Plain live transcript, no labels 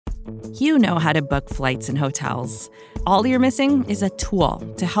You know how to book flights and hotels. All you're missing is a tool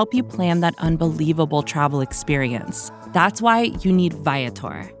to help you plan that unbelievable travel experience. That's why you need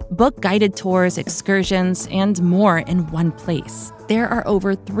Viator. Book guided tours, excursions, and more in one place. There are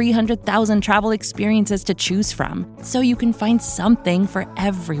over 300,000 travel experiences to choose from, so you can find something for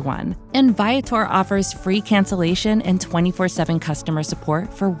everyone. And Viator offers free cancellation and 24/7 customer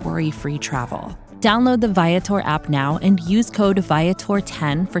support for worry-free travel. Download the Viator app now and use code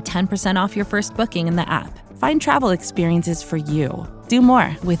Viator10 for 10% off your first booking in the app. Find travel experiences for you. Do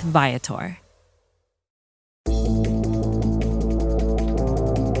more with Viator.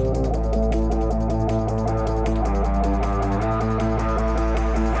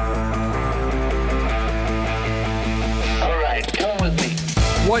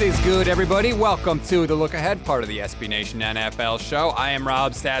 What is good, everybody? Welcome to the Look Ahead, part of the SB Nation NFL show. I am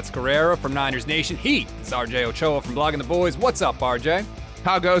Rob Stats Guerrero from Niners Nation. He is RJ Ochoa from Blogging the Boys. What's up, RJ?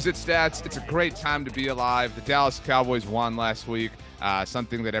 How goes it, Stats? It's a great time to be alive. The Dallas Cowboys won last week.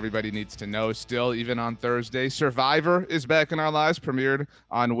 Something that everybody needs to know still, even on Thursday. Survivor is back in our lives, premiered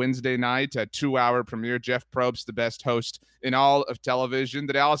on Wednesday night, a 2-hour premiere. Jeff Probst, the best host in all of television.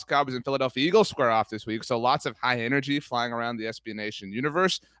 The Dallas Cowboys and Philadelphia Eagles square off this week, so lots of high energy flying around the SB Nation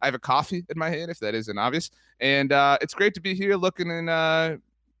universe. I have a coffee in my hand, if that isn't obvious, and it's great to be here looking in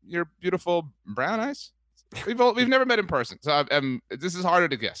your beautiful brown eyes. We've never met in person, so this is harder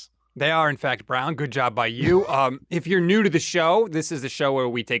to guess. They are, in fact, brown. Good job by you. If you're new to the show, this is the show where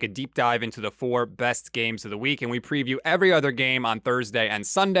we take a deep dive into the 4 best games of the week, and we preview every other game on Thursday and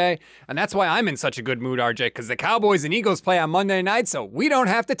Sunday. And that's why I'm in such a good mood, RJ, because the Cowboys and Eagles play on Monday night, so we don't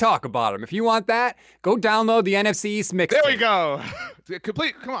have to talk about them. If you want that, go download the NFC East mixtape. There we go.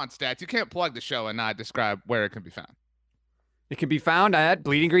 Come on, Stats. You can't plug the show and not describe where it can be found. It can be found at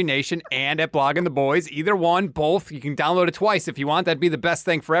Bleeding Green Nation and at Blogging the Boys. Either one, both. You can download it twice if you want. That'd be the best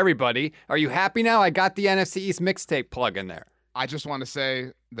thing for everybody. Are you happy now? I got the NFC East mixtape plug in there. I just want to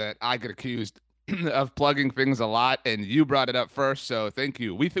say that I get accused of plugging things a lot, and you brought it up first, so thank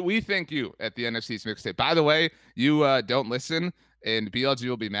you. We thank you at the NFC East mixtape. By the way, you don't listen, and BLG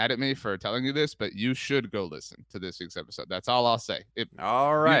will be mad at me for telling you this, but you should go listen to this week's episode. That's all I'll say.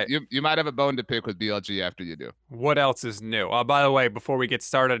 All right. You might have a bone to pick with BLG after you do. What else is new? By the way, before we get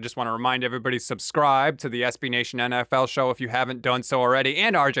started, I just want to remind everybody, subscribe to the SB Nation NFL show if you haven't done so already.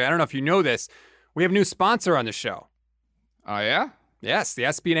 And RJ, I don't know if you know this, we have a new sponsor on the show. Oh, yeah? Yes, the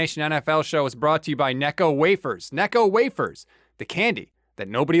SB Nation NFL show is brought to you by Necco Wafers. Necco Wafers, the candy that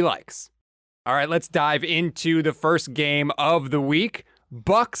nobody likes. All right, let's dive into the first game of the week.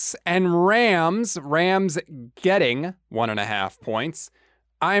 Bucks and Rams. Rams getting 1.5 points.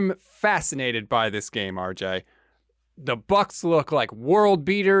 I'm fascinated by this game, RJ. The Bucks look like world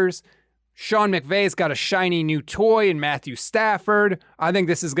beaters. Sean McVay's got a shiny new toy in Matthew Stafford. I think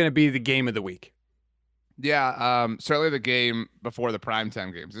this is going to be the game of the week. Yeah, certainly the game before the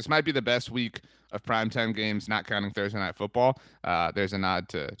primetime games. This might be the best week of primetime games, not counting Thursday Night Football. There's a nod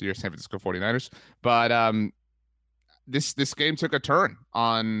to your San Francisco 49ers. But this game took a turn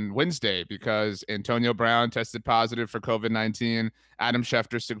on Wednesday because Antonio Brown tested positive for COVID-19. Adam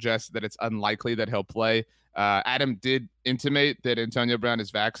Schefter suggests that it's unlikely that he'll play. Adam did intimate that Antonio Brown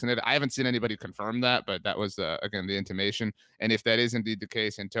is vaccinated. I haven't seen anybody confirm that, but that was, again, the intimation. And if that is indeed the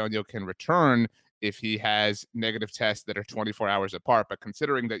case, Antonio can return if he has negative tests that are 24 hours apart. But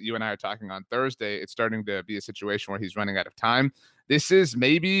considering that you and I are talking on Thursday, it's starting to be a situation where he's running out of time. This is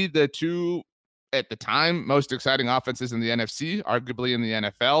maybe the two, at the time, most exciting offenses in the NFC, arguably in the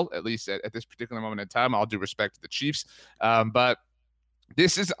NFL, at least at this particular moment in time. All due respect to the Chiefs. But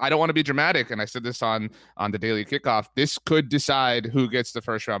this is, I don't want to be dramatic, and I said this on the Daily Kickoff, this could decide who gets the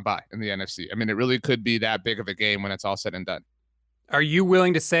first round bye in the NFC. I mean, it really could be that big of a game when it's all said and done. Are you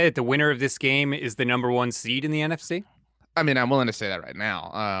willing to say that the winner of this game is the number 1 seed in the NFC? I mean, I'm willing to say that right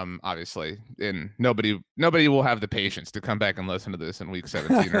now, obviously. And nobody will have the patience to come back and listen to this in week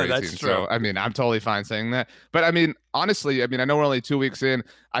 17 or 18. That's true. So, I mean, I'm totally fine saying that. But, I mean, honestly, I mean, I know we're only 2 weeks in.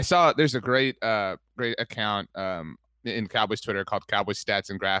 I saw there's a great account in Cowboys Twitter called Cowboys Stats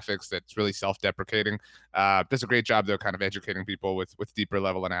and Graphics that's really self-deprecating. Does a great job, though, kind of educating people with deeper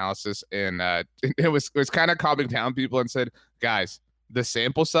level analysis. And it was kind of calming down people and said, guys, the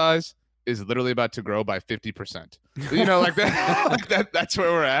sample size is literally about to grow by 50%. You know, like that, that's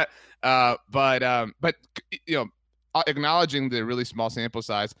where we're at. But you know, acknowledging the really small sample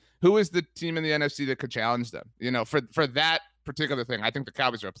size, who is the team in the NFC that could challenge them? You know, for that particular thing, I think the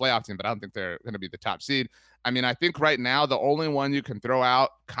Cowboys are a playoff team, but I don't think they're going to be the top seed. I mean, I think right now the only one you can throw out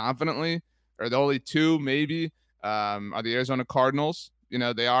confidently, or the only two maybe, are the Arizona Cardinals. You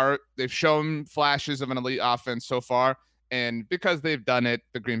know, they've shown flashes of an elite offense so far. And because they've done it,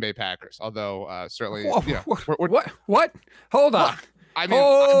 the Green Bay Packers, although certainly, What? Hold on. I mean,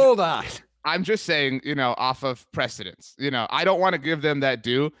 hold on. I'm just saying, off of precedence, I don't want to give them that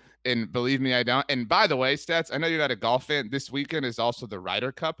due. And believe me, I don't. And by the way, Stats, I know you're not a golf fan. This weekend is also the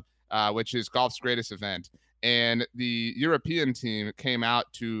Ryder Cup, which is golf's greatest event. And the European team came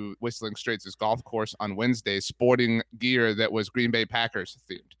out to Whistling Straits' golf course on Wednesday sporting gear that was Green Bay Packers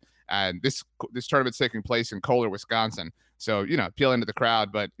themed. And this tournament's taking place in Kohler, Wisconsin. So, appealing to the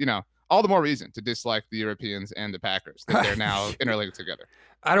crowd, but, all the more reason to dislike the Europeans and the Packers that they're now interlinked together.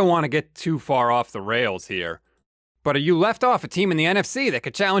 I don't want to get too far off the rails here, but you left off a team in the NFC that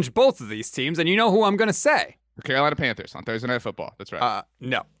could challenge both of these teams, and you know who I'm going to say. The Carolina Panthers on Thursday Night Football. That's right.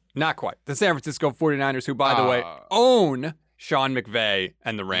 No, not quite. The San Francisco 49ers, who, by the way, own Sean McVay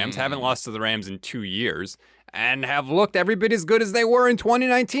and the Rams, haven't lost to the Rams in 2 years, and have looked every bit as good as they were in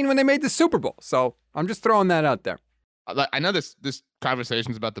 2019 when they made the Super Bowl. So I'm just throwing that out there. I know this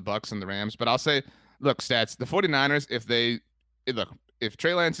conversation's about the Bucs and the Rams, but I'll say, look, Stats, the 49ers, if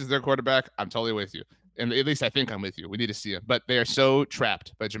Trey Lance is their quarterback, I'm totally with you. And at least I think I'm with you. We need to see him. But they are so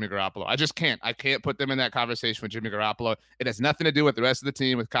trapped by Jimmy Garoppolo. I just can't. I can't put them in that conversation with Jimmy Garoppolo. It has nothing to do with the rest of the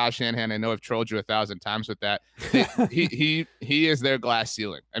team, with Kyle Shanahan. I know I've trolled you 1,000 times with that. He is their glass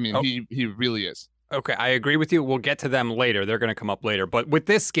ceiling. I mean, he really is. Okay, I agree with you. We'll get to them later. They're going to come up later. But with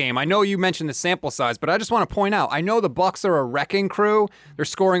this game, I know you mentioned the sample size, but I just want to point out, I know the Bucs are a wrecking crew. They're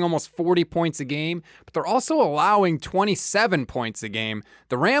scoring almost 40 points a game, but they're also allowing 27 points a game.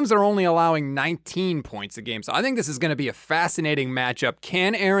 The Rams are only allowing 19 points a game. So I think this is going to be a fascinating matchup.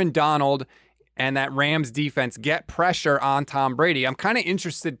 Can Aaron Donald and that Rams defense get pressure on Tom Brady? I'm kind of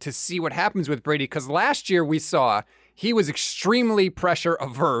interested to see what happens with Brady, because last year we saw he was extremely pressure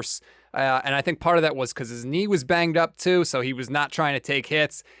averse. And I think part of that was because his knee was banged up too, so he was not trying to take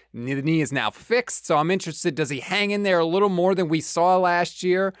hits. The knee is now fixed, so I'm interested, does he hang in there a little more than we saw last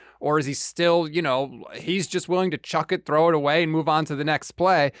year? Or is he still, he's just willing to chuck it, throw it away, and move on to the next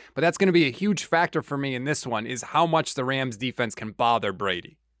play? But that's going to be a huge factor for me in this one, is how much the Rams defense can bother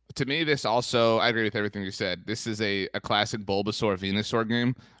Brady. To me, this also, I agree with everything you said. This is a classic Bulbasaur-Venusaur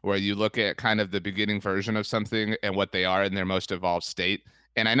game where you look at kind of the beginning version of something and what they are in their most evolved state.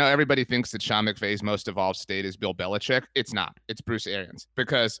 And I know everybody thinks that Sean McVay's most evolved state is Bill Belichick. It's not. It's Bruce Arians.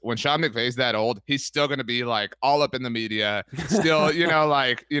 Because when Sean McVay's that old, he's still going to be like all up in the media, still,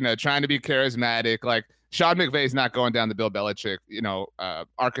 trying to be charismatic. Like Sean McVay's not going down the Bill Belichick,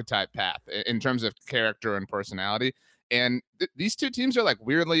 archetype path in terms of character and personality. And these two teams are like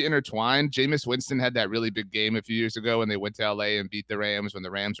weirdly intertwined. Jameis Winston had that really big game a few years ago when they went to LA and beat the Rams when the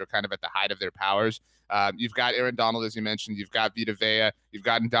Rams were kind of at the height of their powers. You've got Aaron Donald, as you mentioned. You've got Vita Vea. You've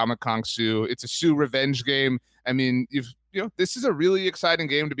got Ndamukong Suh. It's a Suh revenge game. I mean, this is a really exciting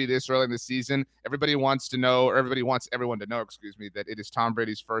game to be this early in the season. Everybody wants everyone to know, that it is Tom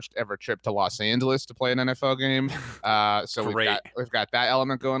Brady's first ever trip to Los Angeles to play an NFL game. So we've got that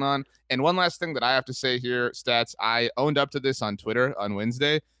element going on. And one last thing that I have to say here, Stats, I owned up to this on Twitter on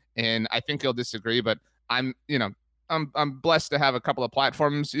Wednesday, and I think you'll disagree, but I'm blessed to have a couple of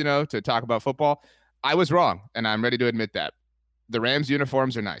platforms, to talk about football. I was wrong, and I'm ready to admit that. The Rams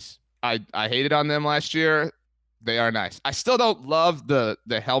uniforms are nice. I hated on them last year. They are nice. I still don't love the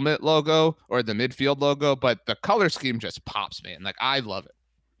helmet logo or the midfield logo, but the color scheme just pops, man. Like, I love it.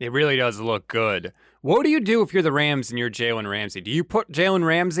 It really does look good. What do you do if you're the Rams and you're Jalen Ramsey? Do you put Jalen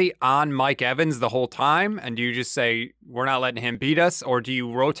Ramsey on Mike Evans the whole time? And do you just say, we're not letting him beat us? Or do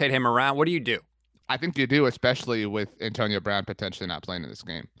you rotate him around? What do you do? I think you do, especially with Antonio Brown potentially not playing in this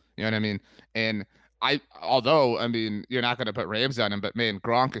game. You know what I mean? And you're not going to put Rams on him, but man,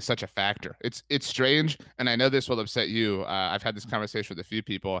 Gronk is such a factor. It's strange, and I know this will upset you. I've had this conversation with a few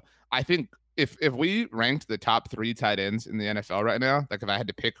people. I think if we ranked the top 3 tight ends in the NFL right now, like if I had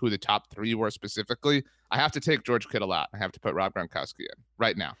to pick who the top 3 were specifically, I have to take George Kittle out. I have to put Rob Gronkowski in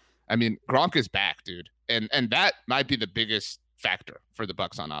right now. I mean, Gronk is back, dude, and that might be the biggest factor for the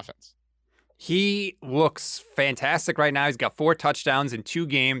Bucs on offense. He looks fantastic right now. He's got 4 touchdowns in 2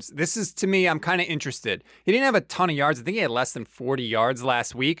 games. This is, to me, I'm kind of interested. He didn't have a ton of yards. I think he had less than 40 yards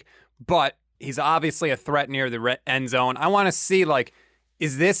last week, but he's obviously a threat near the end zone. I want to see,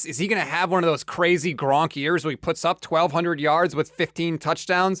 is he going to have one of those crazy Gronk years where he puts up 1,200 yards with 15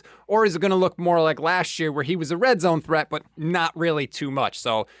 touchdowns? Or is it going to look more like last year where he was a red zone threat, but not really too much?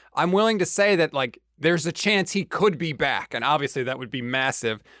 So I'm willing to say that, there's a chance he could be back, and obviously that would be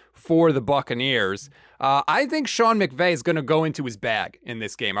massive for the Buccaneers. I think Sean McVay is going to go into his bag in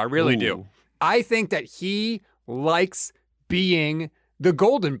this game. I really do. I think that he likes being the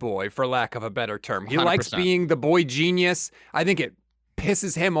golden boy, for lack of a better term. He 100%. Likes being the boy genius. I think it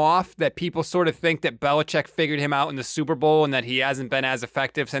pisses him off that people sort of think that Belichick figured him out in the Super Bowl and that he hasn't been as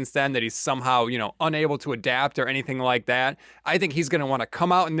effective since then, that he's somehow, unable to adapt or anything like that. I think he's going to want to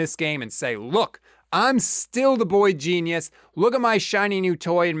come out in this game and say, look, I'm still the boy genius. Look at my shiny new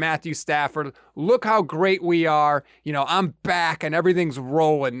toy in Matthew Stafford. Look how great we are. I'm back and everything's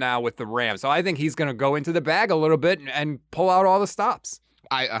rolling now with the Rams. So I think he's going to go into the bag a little bit and pull out all the stops.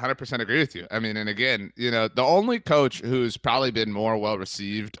 I 100% agree with you. I mean, and again, the only coach who's probably been more well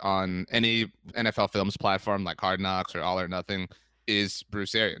received on any NFL Films platform like Hard Knocks or All or Nothing is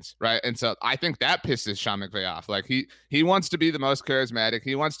Bruce Arians, right? And so I think that pisses Sean McVay off. Like he wants to be the most charismatic.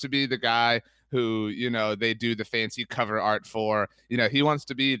 He wants to be the guy who, they do the fancy cover art for. He wants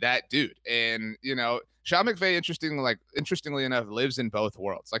to be that dude. And, Sean McVay, interestingly enough, lives in both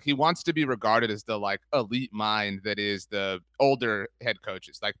worlds. Like, he wants to be regarded as the elite mind that is the older head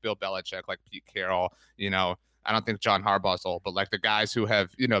coaches, like Bill Belichick, like Pete Carroll. I don't think John Harbaugh's old, but like the guys who have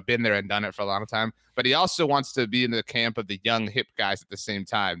been there and done it for a long time. But he also wants to be in the camp of the young hip guys at the same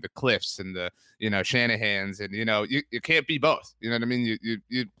time, the Cliffs and the Shanahans, and you can't be both. You know what I mean?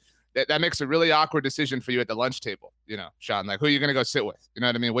 That makes a really awkward decision for you at the lunch table, Sean, like who are you going to go sit with? You know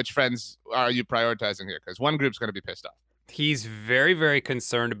what I mean? Which friends are you prioritizing here? Because one group's going to be pissed off. He's very, very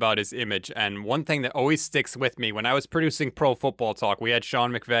concerned about his image. And one thing that always sticks with me, when I was producing Pro Football Talk, we had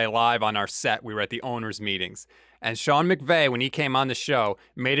Sean McVay live on our set. We were at the owners' meetings. And Sean McVay, when he came on the show,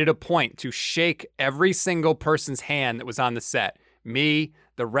 made it a point to shake every single person's hand that was on the set. Me,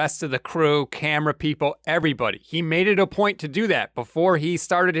 the rest of the crew, camera people, everybody. He made it a point to do that before he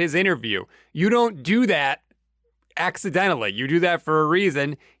started his interview. You don't do that accidentally. You do that for a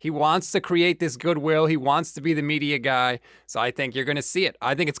reason. He wants to create this goodwill. He wants to be the media guy. So I think you're going to see it.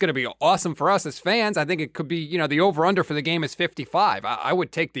 I think it's going to be awesome for us as fans. I think it could be, the over-under for the game is 55. I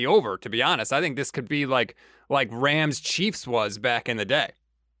would take the over, to be honest. I think this could be like Rams-Chiefs was back in the day.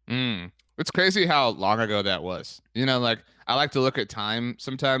 It's crazy how long ago that was. I like to look at time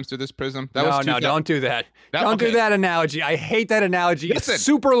sometimes through this prism. No, don't do that. Don't do that analogy. I hate that analogy. Listen, it's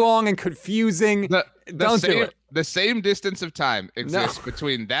super long and confusing. Don't do it. The same distance of time exists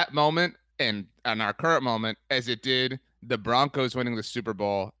between that moment and our current moment as it did the Broncos winning the Super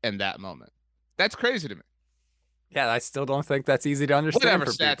Bowl and that moment. That's crazy to me. Yeah, I still don't think that's easy to understand.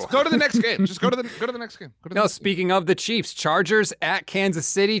 Whatever, for people. Go to the next game. Just go to the next game. Speaking of the Chiefs, Chargers at Kansas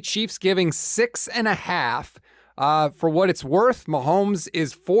City. Chiefs giving 6.5. For what it's worth, Mahomes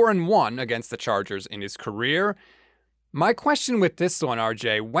is 4-1 against the Chargers in his career. My question with this one,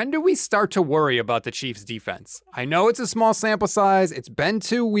 RJ, when do we start to worry about the Chiefs' defense? I know it's a small sample size. It's been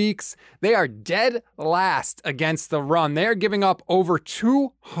 2 weeks. They are dead last against the run. They're giving up over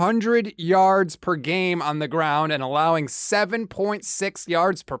 200 yards per game on the ground and allowing 7.6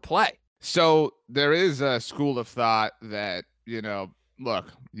 yards per play. So there is a school of thought that,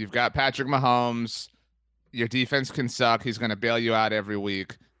 look, you've got Patrick Mahomes. Your defense can suck. He's going to bail you out every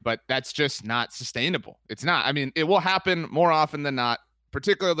week. But that's just not sustainable. It's not. I mean, it will happen more often than not,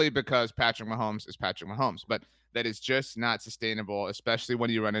 particularly because Patrick Mahomes is Patrick Mahomes. But that is just not sustainable, especially when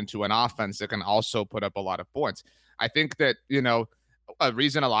you run into an offense that can also put up a lot of points. I think that, a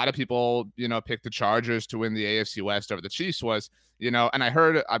reason a lot of people, picked the Chargers to win the AFC West over the Chiefs was, and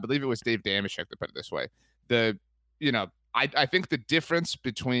I believe it was Dave Damashek that put it this way. I think the difference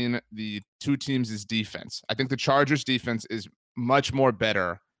between the two teams is defense. I think the Chargers defense is much more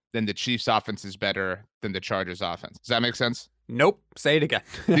better than the Chiefs offense is better than the Chargers offense. Does that make sense? Nope. Say it again.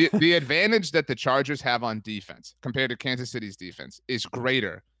 the advantage that the Chargers have on defense compared to Kansas City's defense is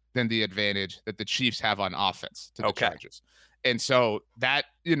greater than the advantage that the Chiefs have on offense to the Chargers. And so that,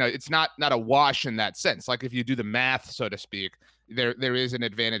 it's not a wash in that sense. Like if you do the math, so to speak, there is an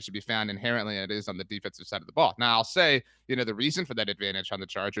advantage to be found inherently, and it is on the defensive side of the ball. Now, I'll say, the reason for that advantage on the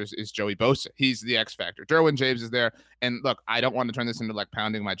Chargers is Joey Bosa. He's the X factor. Derwin James is there. And look, I don't want to turn this into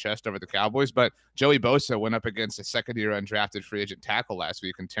pounding my chest over the Cowboys, but Joey Bosa went up against a second-year undrafted free agent tackle last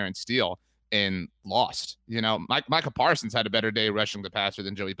week in Terrence Steele and lost. Micah Parsons had a better day rushing the passer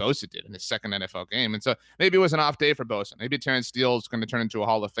than Joey Bosa did in his second NFL game. And so maybe it was an off day for Bosa. Maybe Terrence Steele is going to turn into a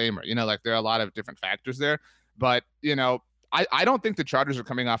Hall of Famer. There are a lot of different factors there. But, I don't think the Chargers are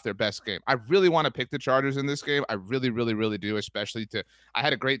coming off their best game. I really want to pick the Chargers in this game. I really, really, really do, especially I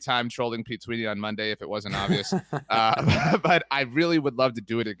had a great time trolling Pete Sweeney on Monday, if it wasn't obvious. But I really would love to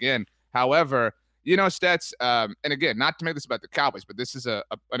do it again. However, Stets, and again, not to make this about the Cowboys, but this is an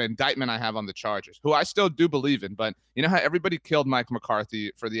indictment I have on the Chargers, who I still do believe in. But you know how everybody killed Mike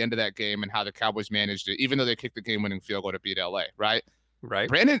McCarthy for the end of that game and how the Cowboys managed it, even though they kicked the game-winning field goal to beat LA, right? Right.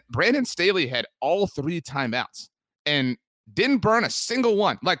 Brandon Staley had all 3 timeouts and didn't burn a single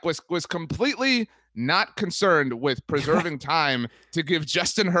one. Was completely not concerned with preserving time to give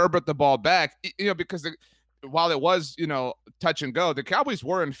Justin Herbert the ball back, because while it was, touch and go, the Cowboys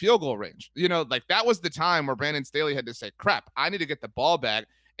were in field goal range. Like that was the time where Brandon Staley had to say, crap, I need to get the ball back.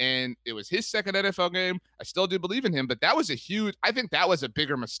 And it was his second NFL game. I still do believe in him, but that was I think that was a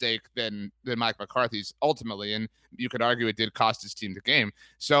bigger mistake than Mike McCarthy's ultimately. And you could argue it did cost his team the game.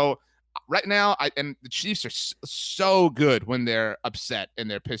 So right now, and the Chiefs are so good when they're upset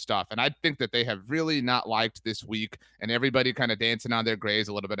and they're pissed off. And I think that they have really not liked this week, and everybody kind of dancing on their graves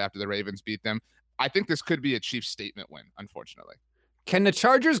a little bit after the Ravens beat them. I think this could be a Chiefs statement win, unfortunately. Can the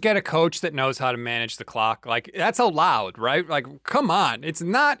Chargers get a coach that knows how to manage the clock? Like, that's allowed, right? Like, come on. It's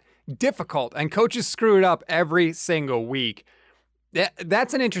not difficult, and coaches screw it up every single week.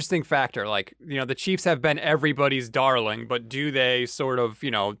 That's an interesting factor. Like, the Chiefs have been everybody's darling, but do they sort of,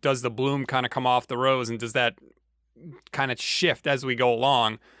 does the bloom kind of come off the rose, and does that kind of shift as we go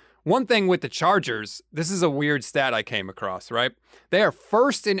along? One thing with the Chargers, this is a weird stat I came across, right? They are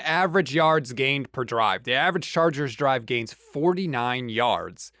first in average yards gained per drive. The average Chargers drive gains 49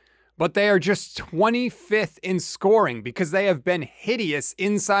 yards, but they are just 25th in scoring because they have been hideous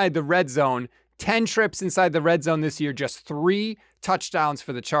inside the red zone. 10 trips inside the red zone this year, just 3 touchdowns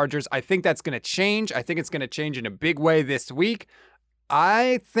for the Chargers. I think that's going to change. I think it's going to change in a big way this week.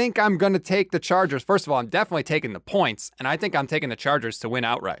 I think I'm going to take the Chargers. First of all, I'm definitely taking the points, and I think I'm taking the Chargers to win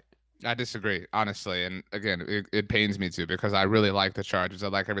outright. I disagree, honestly. And again, it pains me too because I really like the Chargers. I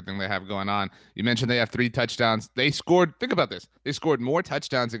like everything they have going on. You mentioned they have 3 touchdowns. They scored, think about this. They scored more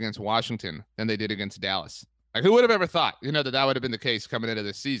touchdowns against Washington than they did against Dallas. Like, who would have ever thought, that would have been the case coming into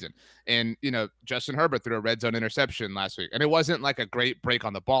this season? And, Justin Herbert threw a red zone interception last week. And it wasn't like a great break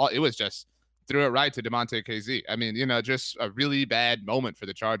on the ball. It was just threw it right to DeMonte KZ. I mean, just a really bad moment for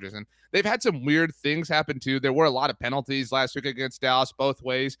the Chargers. And they've had some weird things happen too. There were a lot of penalties last week against Dallas both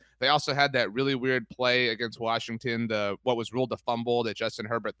ways. They also had that really weird play against Washington, what was ruled a fumble that Justin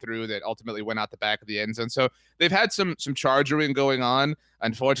Herbert threw that ultimately went out the back of the end zone. So they've had some chargering going on,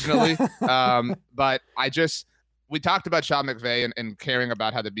 unfortunately. But we talked about Sean McVay and caring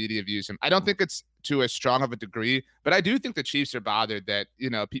about how the media views him. I don't think it's to as strong of a degree, but I do think the Chiefs are bothered that,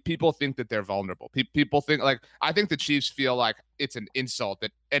 people think that they're vulnerable. People think, like, I think the Chiefs feel like it's an insult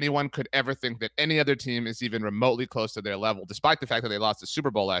that anyone could ever think that any other team is even remotely close to their level, despite the fact that they lost the Super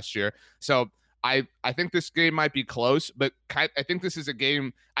Bowl last year. So I think this game might be close, but I think this is a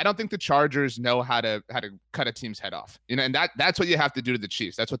game. I don't think the Chargers know how to cut a team's head off, and that's what you have to do to the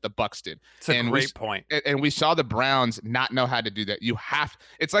Chiefs. That's what the Bucs did. It's a great point. And we saw the Browns not know how to do that.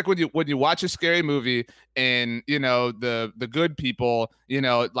 It's like when you watch a scary movie and the good people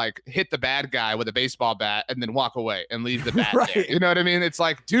like hit the bad guy with a baseball bat and then walk away and leave the bat right. there. You know what I mean? It's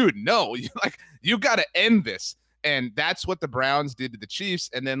like, dude, no, you got to end this. And that's what the Browns did to the Chiefs.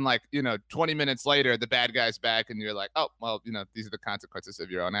 And then 20 minutes later, the bad guy's back and you're like, oh, well, these are the consequences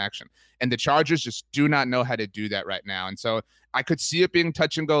of your own action. And the Chargers just do not know how to do that right now. And so I could see it being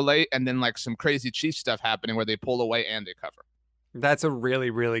touch and go late and then some crazy Chiefs stuff happening where they pull away and they cover. That's a really,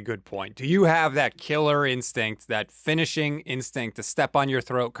 really good point. Do you have that killer instinct, that finishing instinct, to step on your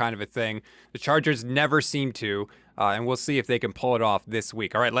throat kind of a thing? The Chargers never seem to, and we'll see if they can pull it off this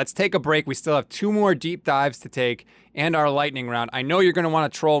week. All right, let's take a break. We still have 2 more deep dives to take and our lightning round. I know you're going to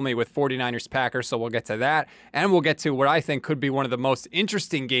want to troll me with 49ers Packers, so we'll get to that. And we'll get to what I think could be one of the most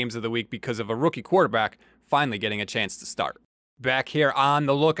interesting games of the week because of a rookie quarterback finally getting a chance to start. Back here on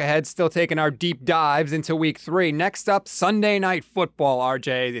the look ahead, still taking our deep dives into week 3. Next up, Sunday Night Football,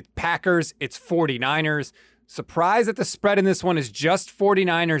 RJ. It's Packers, it's 49ers. Surprised that the spread in this one is just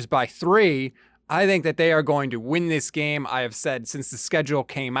 49ers by 3. I think that they are going to win this game. I have said since the schedule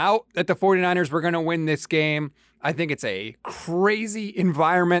came out that the 49ers were going to win this game. I think it's a crazy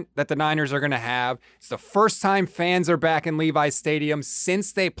environment that the Niners are going to have. It's the first time fans are back in Levi's Stadium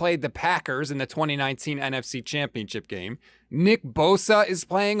since they played the Packers in the 2019 NFC Championship game. Nick Bosa is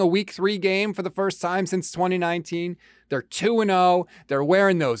playing a Week 3 game for the first time since 2019. They're 2-0. They're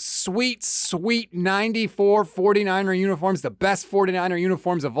wearing those sweet, sweet 94 49er uniforms, the best 49er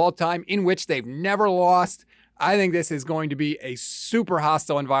uniforms of all time, in which they've never lost. I think this is going to be a super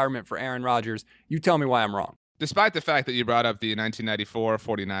hostile environment for Aaron Rodgers. You tell me why I'm wrong. Despite the fact that you brought up the 1994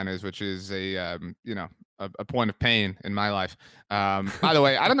 49ers, which is a point of pain in my life. By the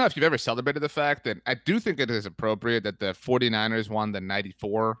way, I don't know if you've ever celebrated the fact that I do think it is appropriate that the 49ers won the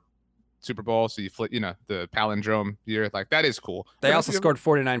 94 Super Bowl. So you flip, the palindrome year, like that is cool. They also scored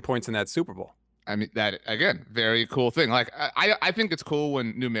 49 points in that Super Bowl. I mean, that again, very cool thing. Like I think it's cool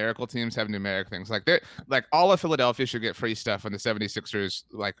when numerical teams have numeric things. Like they're like all of Philadelphia should get free stuff when the 76ers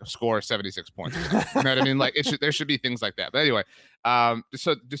like score 76 points. You know what I mean? Like there should be things like that. But anyway,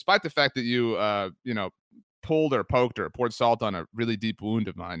 so despite the fact that you pulled or poked or poured salt on a really deep wound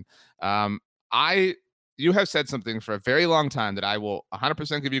of mine, I you have said something for a very long time that I will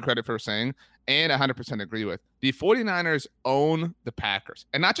 100% give you credit for saying and 100% agree with. The 49ers own the Packers,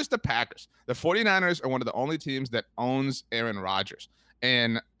 and not just the Packers. The 49ers are one of the only teams that owns Aaron Rodgers,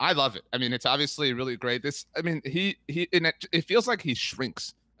 and I love it. I mean, it's obviously really great. It feels like he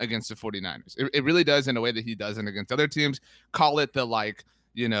shrinks against the 49ers. It really does in a way that he doesn't against other teams. Call it the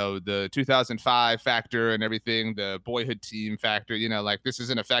the 2005 factor and everything, the boyhood team factor, like this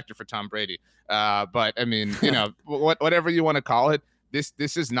isn't a factor for Tom Brady. But I mean, whatever you want to call it,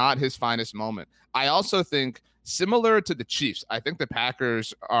 this is not his finest moment. I also think similar to the Chiefs, I think the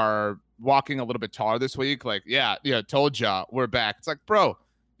Packers are walking a little bit taller this week. Like, told ya we're back. It's like, bro,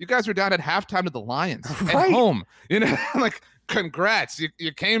 you guys were down at halftime to the Lions at home, like congrats.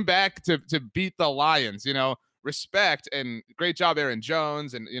 You came back to beat the Lions, respect and great job, Aaron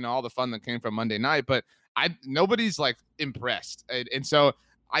Jones, and all the fun that came from Monday night. But nobody's like impressed, and so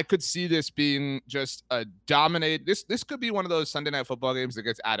I could see this being just a dominate. This could be one of those Sunday Night Football games that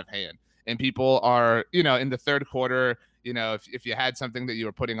gets out of hand, and people are in the third quarter. If you had something that you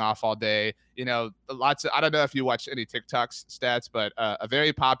were putting off all day, lots of, I don't know if you watch any TikTok stats, but a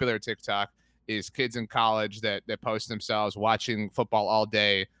very popular TikTok is kids in college that post themselves watching football all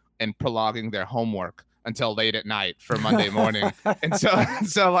day and prolonging their homework until late at night for Monday morning. And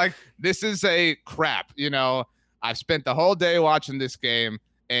so like, this is a crap, I've spent the whole day watching this game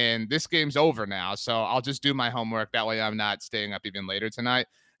and this game's over now. So I'll just do my homework. That way I'm not staying up even later tonight.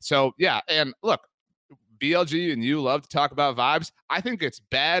 So yeah. And look, BLG and you love to talk about vibes. I think it's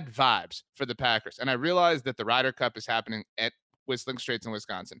bad vibes for the Packers. And I realize that the Ryder Cup is happening at Whistling Straits in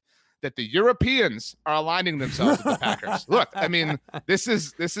Wisconsin, that the Europeans are aligning themselves with the Packers. Look, I mean, this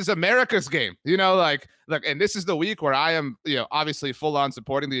is America's game, look, and this is the week where I am, obviously full on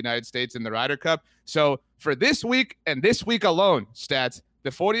supporting the United States in the Ryder Cup. So for this week and this week alone, stats, the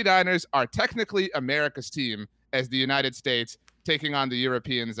 49ers are technically America's team as the United States taking on the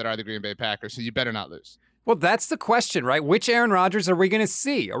Europeans that are the Green Bay Packers. So you better not lose. Well, that's the question, right? Which Aaron Rodgers are we going to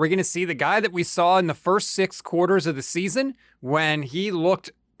see? Are we going to see the guy that we saw in the first 6 quarters of the season when he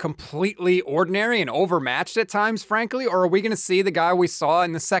looked completely ordinary and overmatched at times, frankly? Or are we going to see the guy we saw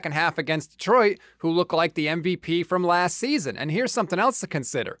in the second half against Detroit who looked like the MVP from last season? And here's something else to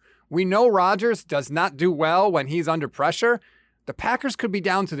consider. We know Rodgers does not do well when he's under pressure. The Packers could be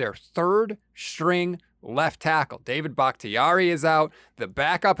down to their third string left tackle. David Bakhtiari is out. The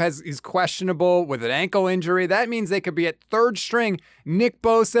backup is questionable with an ankle injury. That means they could be at third string. Nick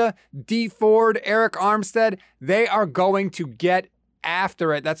Bosa, Dee Ford, Eric Armstead, they are going to get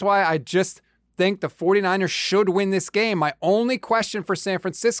after it. That's why I just think the 49ers should win this game. My only question for San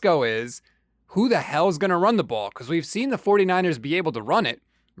Francisco is who the hell is going to run the ball? Because we've seen the 49ers be able to run it.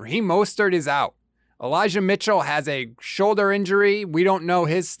 Raheem Mostert is out. Elijah Mitchell has a shoulder injury. We don't know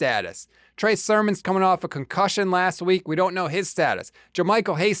his status. Trey Sermon's coming off a concussion last week. We don't know his status.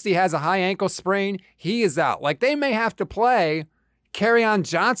 Jermichael Hasty has a high ankle sprain. He is out. Like, they may have to play Kerryon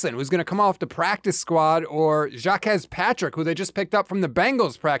Johnson, who's going to come off the practice squad, or Jacques Patrick, who they just picked up from the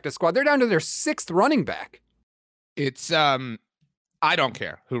Bengals practice squad. They're down to their 6th running back. It's, I don't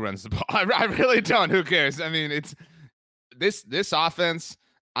care who runs the ball. I really don't. Who cares? I mean, it's this offense.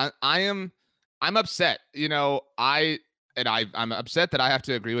 I'm upset. I'm upset that I have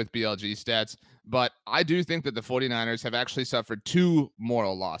to agree with BLG stats, but I do think that the 49ers have actually suffered 2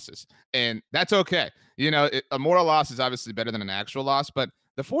 moral losses, and that's okay. A moral loss is obviously better than an actual loss, but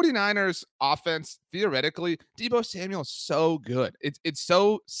the 49ers offense, theoretically, Deebo Samuel's so good. It's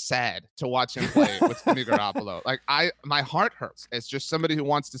so sad to watch him play with Jimmy Garoppolo. Like, my heart hurts. It's just somebody who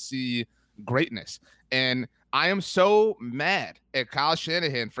wants to see greatness. And I am so mad at Kyle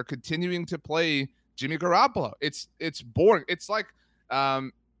Shanahan for continuing to play Jimmy Garoppolo. It's boring. It's like,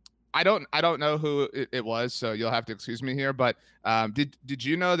 I don't know who it was, so you'll have to excuse me here. But did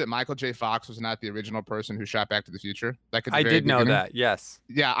you know that Michael J. Fox was not the original person who shot Back to the Future? Like, at the I very did know beginning? that. Yes.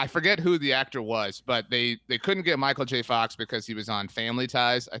 Yeah, I forget who the actor was, but they couldn't get Michael J. Fox because he was on Family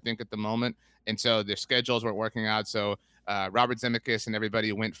Ties, I think, at the moment, and so their schedules weren't working out. So Robert Zemeckis and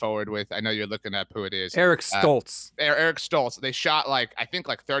everybody went forward with, I know you're looking up who it is. Eric Stoltz. Eric Stoltz. They shot I think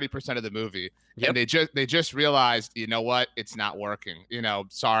 30% of the movie. Yep. And they just realized, you know what, it's not working.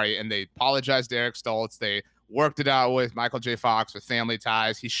 Sorry. And they apologized to Eric Stoltz. They worked it out with Michael J. Fox with Family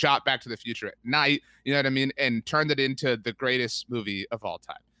Ties. He shot Back to the Future at night, you know what I mean, and turned it into the greatest movie of all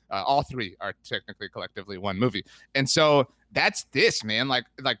time. All three are technically collectively one movie. And so that's this, man. Like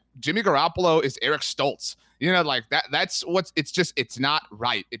Jimmy Garoppolo is Eric Stoltz. Like that's it's not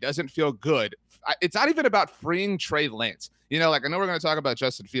right. It doesn't feel good. It's not even about freeing Trey Lance. Like I know we're going to talk about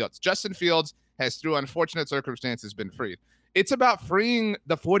Justin Fields. Justin Fields has, through unfortunate circumstances, been freed. It's about freeing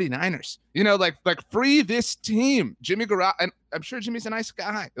the 49ers, like free this team. Jimmy Garoppolo, and I'm sure Jimmy's a nice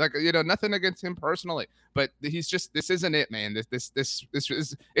guy. Like, nothing against him personally, but he's just, this isn't it, man. This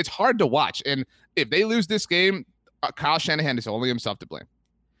is, it's hard to watch. And if they lose this game, Kyle Shanahan is only himself to blame.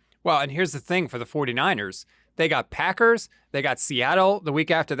 Well, and here's the thing for the 49ers. They got Packers, they got Seattle the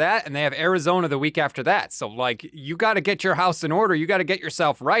week after that, and they have Arizona the week after that. So, you got to get your house in order. You got to get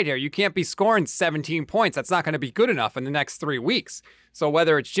yourself right here. You can't be scoring 17 points. That's not going to be good enough in the next 3 weeks. So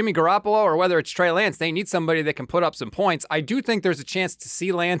whether it's Jimmy Garoppolo or whether it's Trey Lance, they need somebody that can put up some points. I do think there's a chance to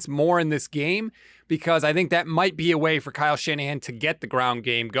see Lance more in this game because I think that might be a way for Kyle Shanahan to get the ground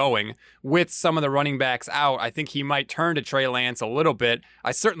game going with some of the running backs out. I think he might turn to Trey Lance a little bit.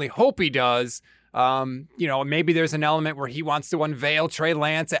 I certainly hope he does. Maybe there's an element where he wants to unveil Trey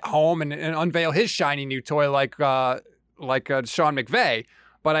Lance at home and unveil his shiny new toy like Sean McVay.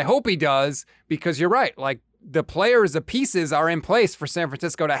 But I hope he does because you're right. The players, the pieces are in place for San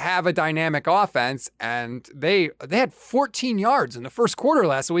Francisco to have a dynamic offense, and they had 14 yards in the first quarter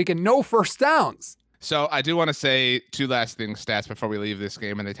last week and no first downs. So I do want to say two last things, stats, before we leave this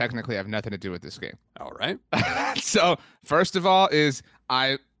game, and they technically have nothing to do with this game. All right. So first of all is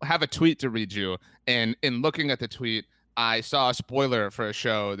I have a tweet to read you, and in looking at the tweet, I saw a spoiler for a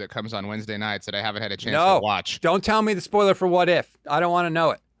show that comes on Wednesday nights that I haven't had a chance to watch. Don't tell me the spoiler for What If. I don't want to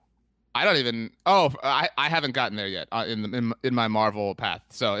know it. I don't even. Oh, I haven't gotten there yet in my Marvel path,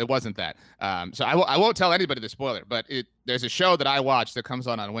 so it wasn't that. So I won't tell anybody the spoiler. But there's a show that I watch that comes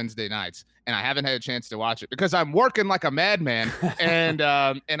on Wednesday nights, and I haven't had a chance to watch it because I'm working like a madman, and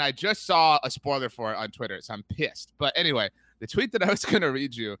I just saw a spoiler for it on Twitter, so I'm pissed. But anyway, the tweet that I was going to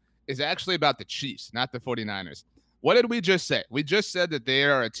read you is actually about the Chiefs, not the 49ers. What did we just say? We just said that they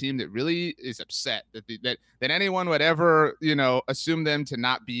are a team that really is upset that anyone would ever assume them to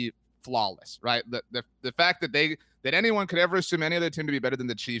not be flawless, right? The fact that anyone could ever assume any other team to be better than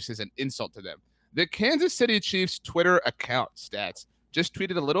the Chiefs is an insult to them. The Kansas City Chiefs Twitter account, Stats, just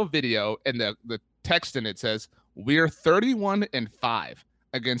tweeted a little video, and the text in it says, "We're 31-5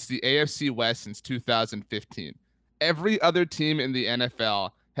 against the AFC West since 2015. Every other team in the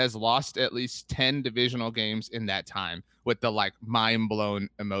NFL has lost at least 10 divisional games in that time," with the mind blown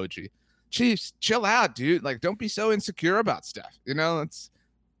emoji. Chiefs, chill out, dude. Don't be so insecure about stuff.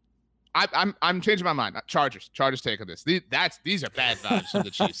 I'm changing my mind. Chargers taking this. These are bad vibes from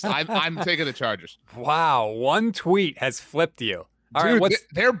the Chiefs. I'm taking the Chargers. Wow, one tweet has flipped you. All Dude, right,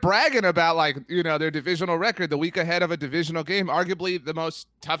 they're bragging about their divisional record the week ahead of a divisional game, arguably the most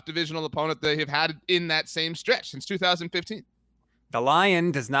tough divisional opponent they have had in that same stretch since 2015. The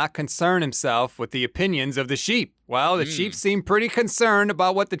lion does not concern himself with the opinions of the sheep. Well, the Chiefs seem pretty concerned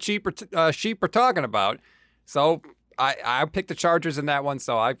about what the sheep are talking about. So I picked the Chargers in that one,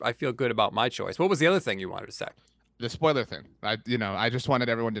 so I feel good about my choice. What was the other thing you wanted to say? The spoiler thing. I just wanted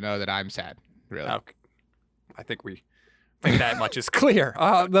everyone to know that I'm sad, really. Okay. I think that much is clear.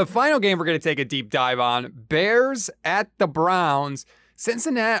 The final game we're going to take a deep dive on, Bears at the Browns.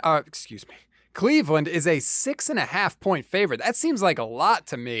 Cleveland is a 6.5 point favorite. That seems like a lot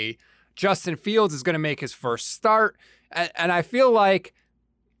to me. Justin Fields is going to make his first start. And I feel like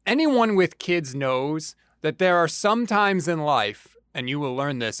anyone with kids knows that there are some times in life, and you will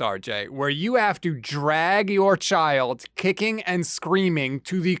learn this, RJ, where you have to drag your child kicking and screaming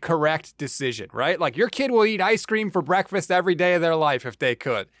to the correct decision, right? Your kid will eat ice cream for breakfast every day of their life if they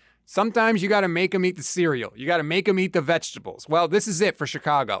could. Sometimes you got to make them eat the cereal. You got to make them eat the vegetables. Well, this is it for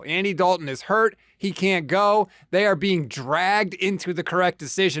Chicago. Andy Dalton is hurt. He can't go. They are being dragged into the correct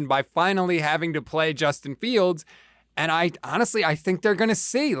decision by finally having to play Justin Fields. And I think they're going to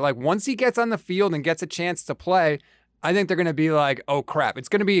see, once he gets on the field and gets a chance to play, I think they're going to be like, oh, crap. It's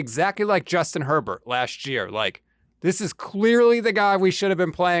going to be exactly like Justin Herbert last year. This is clearly the guy we should have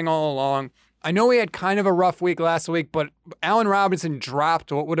been playing all along. I know he had kind of a rough week last week, but Allen Robinson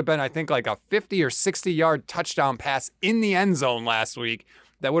dropped what would have been, I think, a 50 or 60-yard touchdown pass in the end zone last week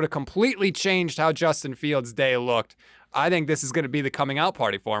that would have completely changed how Justin Fields' day looked. I think this is going to be the coming out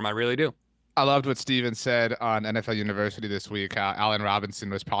party for him. I really do. I loved what Steven said on NFL University this week. How Allen Robinson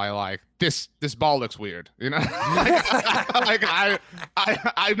was probably like, "This ball looks weird," I'm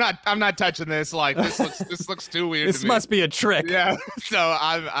not touching this. This looks too weird. This must be a trick. Yeah. So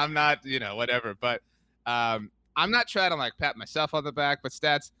I'm not, whatever. But I'm not trying to pat myself on the back. But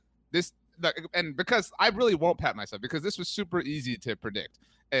Stats, and because I really won't pat myself because this was super easy to predict,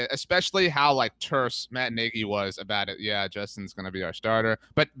 especially how like terse Matt Nagy was about it. Yeah, Justin's going to be our starter,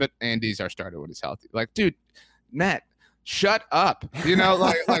 but Andy's our starter when he's healthy. Like, dude, Matt, shut up.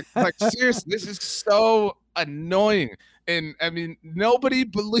 Like seriously, this is so annoying. And I mean, nobody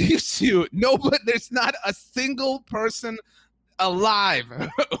believes you. There's not a single person alive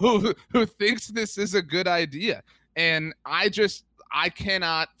who thinks this is a good idea. And I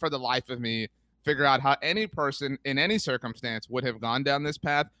cannot for the life of me figure out how any person in any circumstance would have gone down this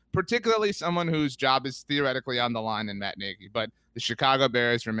path, particularly someone whose job is theoretically on the line in Matt Nagy. But the Chicago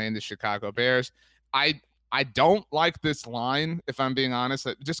Bears remain the Chicago Bears. I don't like this line, if I'm being honest,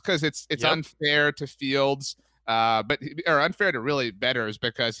 just because it's unfair to Fields. Or unfair to really bettors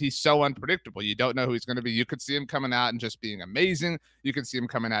because he's so unpredictable. You don't know who he's going to be. You could see him coming out and just being amazing. You can see him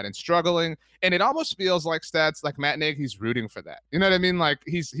coming out and struggling. And it almost feels like stats like Matt Nagy's rooting for that. You know what I mean? Like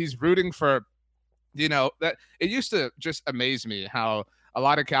he's rooting for, that it used to just amaze me how a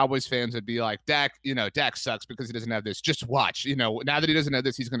lot of Cowboys fans would be like, Dak sucks because he doesn't have this. Just watch, now that he doesn't have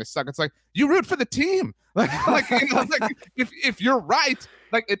this, he's going to suck. It's like, you root for the team. Like if you're right,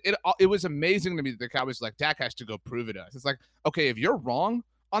 like it was amazing to me that the Cowboys like Dak has to go prove it to us. It's like, okay, if you're wrong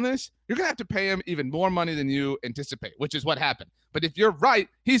on this, you're going to have to pay him even more money than you anticipate, which is what happened. But if you're right,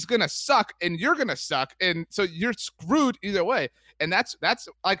 he's going to suck and you're going to suck. And so you're screwed either way. And that's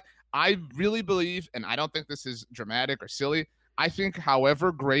like, I really believe, and I don't think this is dramatic or silly, I think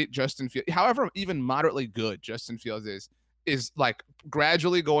however great Justin Fields, however even moderately good Justin Fields is like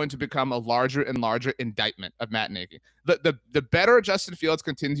gradually going to become a larger and larger indictment of Matt Nagy. The better Justin Fields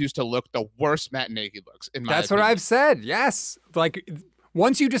continues to look, the worse Matt Nagy looks. That's what I've said. Yes. Like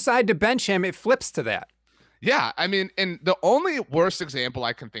once you decide to bench him, it flips to that. Yeah. I mean, and the only worst example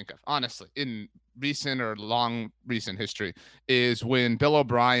I can think of, honestly, in recent or long recent history is when Bill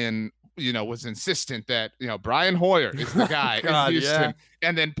O'Brien was insistent that, Brian Hoyer is the guy in Houston, yeah,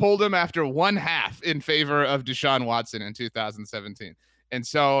 and then pulled him after one half in favor of Deshaun Watson in 2017. And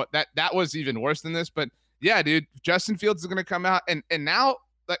so that was even worse than this. But yeah, dude, Justin Fields is going to come out and now,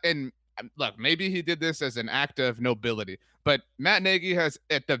 and look, maybe he did this as an act of nobility, but Matt Nagy has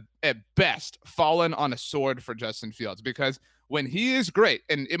at best fallen on a sword for Justin Fields, because when he is great,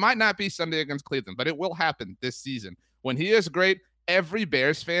 and it might not be Sunday against Cleveland, but it will happen this season. When he is great, every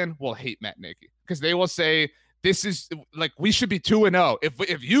Bears fan will hate Matt Nagy because they will say, this is like, we should be 2-0.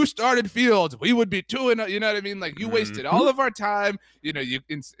 If you started Fields, we would be 2-0. You know what I mean? Like, you wasted all of our time.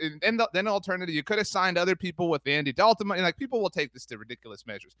 Then alternative, you could have signed other people with Andy Dalton. Like, people will take this to ridiculous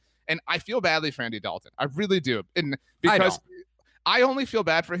measures. And I feel badly for Andy Dalton. I really do. And because I only feel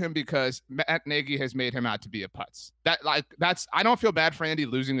bad for him because Matt Nagy has made him out to be a putz. I don't feel bad for Andy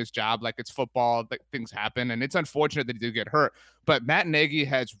losing his job. Like, it's football, like things happen, and it's unfortunate that he did get hurt. But Matt Nagy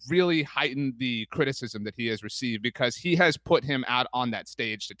has really heightened the criticism that he has received because he has put him out on that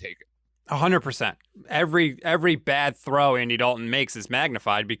stage to take it. 100%. Every bad throw Andy Dalton makes is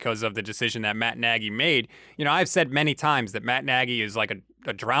magnified because of the decision that Matt Nagy made. I've said many times that Matt Nagy is like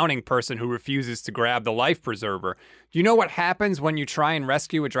a drowning person who refuses to grab the life preserver. Do you know what happens when you try and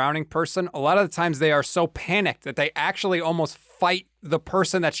rescue a drowning person? A lot of the times they are so panicked that they actually almost fight the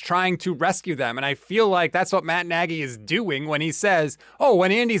person that's trying to rescue them. And I feel like that's what Matt Nagy is doing when he says, oh,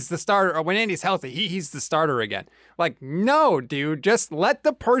 when Andy's the starter, or when Andy's healthy, he's the starter again. Like, no, dude, just let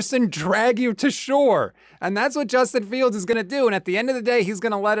the person drag you to shore. And that's what Justin Fields is going to do. And at the end of the day, he's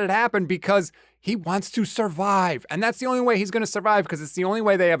going to let it happen because he wants to survive. And that's the only way he's going to survive, because it's the only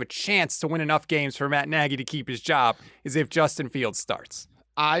way they have a chance to win enough games for Matt Nagy to keep his job is if Justin Fields starts.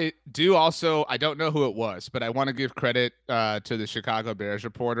 I don't know who it was, but I want to give credit to the Chicago Bears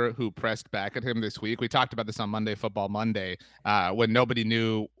reporter who pressed back at him this week. We talked about this on Monday Football Monday when nobody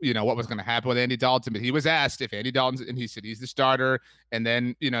knew, what was going to happen with Andy Dalton. But he was asked if Andy Dalton, and he said he's the starter. And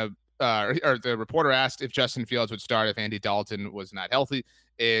then, or the reporter asked if Justin Fields would start if Andy Dalton was not healthy.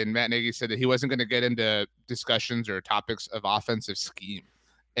 And Matt Nagy said that he wasn't going to get into discussions or topics of offensive scheme.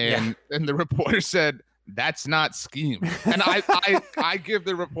 And the reporter said, that's not scheme. And I give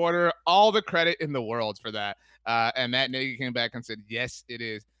the reporter all the credit in the world for that. And Matt Nagy came back and said, yes, it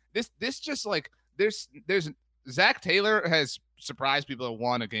is. This just like there's Zach Taylor has surprised people that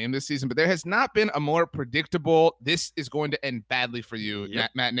won a game this season, but there has not been a more predictable, this is going to end badly for you,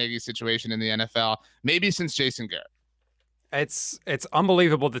 Matt Nagy's situation in the NFL, maybe since Jason Garrett. It's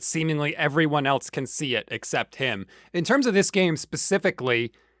unbelievable that seemingly everyone else can see it except him. In terms of this game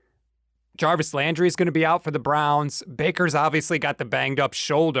specifically, Jarvis Landry is going to be out for the Browns. Baker's obviously got the banged up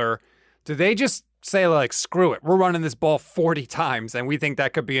shoulder. Do they just say, like, screw it, we're running this ball 40 times and we think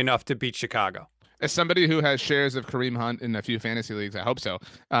that could be enough to beat Chicago? As somebody who has shares of Kareem Hunt in a few fantasy leagues, I hope so.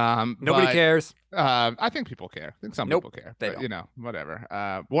 Nobody cares. I think people care. I think some Nope, people care. they But, don't. whatever.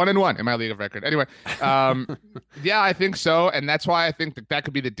 1-1 in my league of record. Anyway, yeah, I think so, and that's why I think that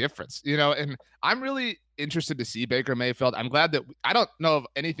could be the difference. And I'm really interested to see Baker Mayfield. I'm glad that I don't know of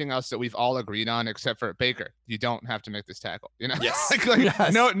anything else that we've all agreed on except for Baker. You don't have to make this tackle. Yes.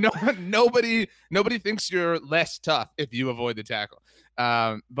 Yes. Nobody thinks you're less tough if you avoid the tackle.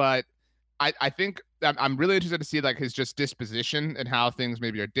 But I think I'm really interested to see like his just disposition and how things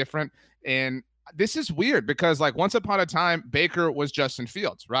maybe are different. And this is weird because like once upon a time, Baker was Justin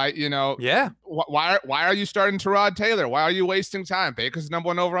Fields, right? Yeah. Why are you starting Tyrod Taylor? Why are you wasting time? Baker's the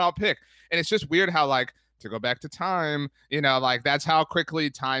 #1 overall pick. And it's just weird how like to go back to time, like that's how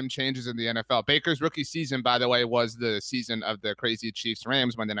quickly time changes in the NFL. Baker's rookie season, by the way, was the season of the crazy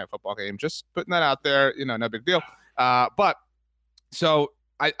Chiefs-Rams Monday Night Football game. Just putting that out there, no big deal. But so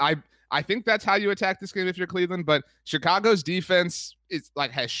I think that's how you attack this game if you're Cleveland, but Chicago's defense is like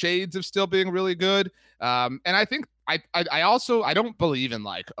has shades of still being really good. And I think I also I don't believe in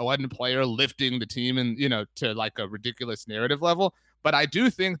like one player lifting the team and to like a ridiculous narrative level. But I do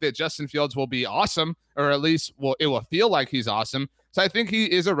think that Justin Fields will be awesome, or at least it will feel like he's awesome. So I think he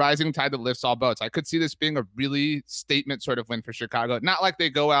is a rising tide that lifts all boats. I could see this being a really statement sort of win for Chicago. Not like they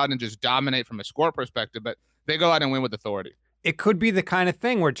go out and just dominate from a score perspective, but they go out and win with authority. It could be the kind of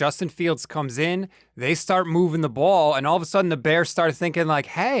thing where Justin Fields comes in, they start moving the ball, and all of a sudden the Bears start thinking like,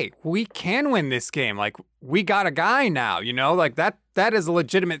 hey, we can win this game. Like, we got a guy now, like that is a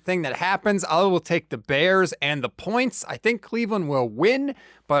legitimate thing that happens. I will take the Bears and the points. I think Cleveland will win,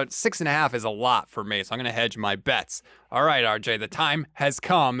 but 6.5 is a lot for me, so I'm going to hedge my bets. All right, RJ, the time has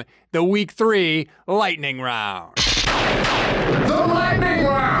come. The Week 3 lightning round. The lightning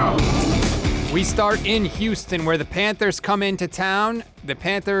round! We start in Houston, where the Panthers come into town. The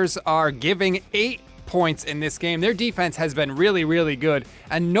Panthers are giving 8 points in this game. Their defense has been really, really good,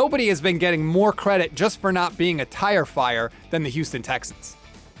 and nobody has been getting more credit just for not being a tire fire than the Houston Texans.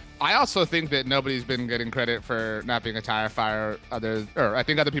 I also think that nobody's been getting credit for not being a tire fire. I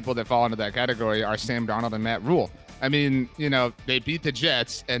think other people that fall into that category are Sam Darnold and Matt Rule. I mean, they beat the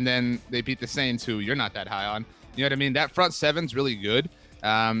Jets, and then they beat the Saints, who you're not that high on. You know what I mean? That front seven's really good,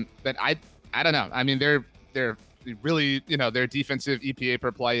 but I don't know. I mean, they're really, their defensive EPA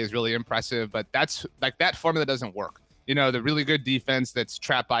per play is really impressive, but that's like that formula doesn't work. The really good defense that's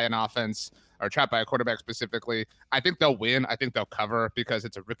trapped by an offense or trapped by a quarterback specifically. I think they'll win. I think they'll cover because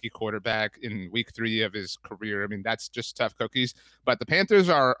it's a rookie quarterback in week 3 of his career. I mean, that's just tough cookies. But the Panthers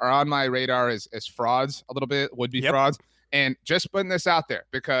are on my radar as frauds a little bit, would-be frauds. And just putting this out there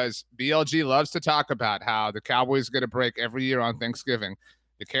because BLG loves to talk about how the Cowboys are going to break every year on Thanksgiving.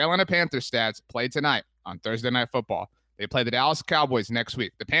 The Carolina Panthers stats play tonight on Thursday Night Football. They play the Dallas Cowboys next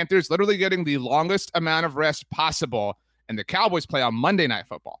week. The Panthers literally getting the longest amount of rest possible, and the Cowboys play on Monday Night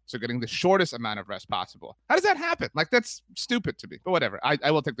Football, so getting the shortest amount of rest possible. How does that happen? Like, that's stupid to me, but whatever. I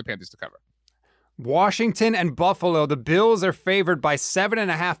will take the Panthers to cover. Washington and Buffalo. The Bills are favored by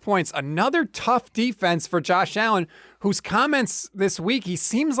 7.5 points. Another tough defense for Josh Allen, whose comments this week, he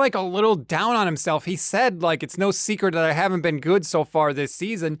seems like a little down on himself. He said, like, it's no secret that I haven't been good so far this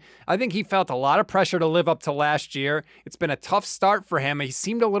season. I think he felt a lot of pressure to live up to last year. It's been a tough start for him. He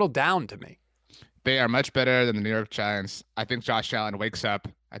seemed a little down to me. They are much better than the New York Giants. I think Josh Allen wakes up.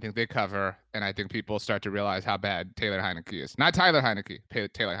 I think they cover, and I think people start to realize how bad Taylor Heineke is. Not Tyler Heineke,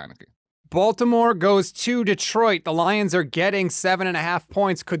 Taylor Heineke. Baltimore goes to Detroit. The Lions are getting 7.5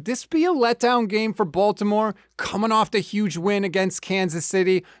 points. Could this be a letdown game for Baltimore? Coming off the huge win against Kansas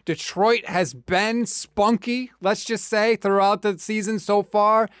City. Detroit has been spunky, let's just say, throughout the season so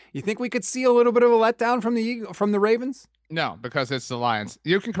far. You think we could see a little bit of a letdown from the Ravens? No, because it's the Lions.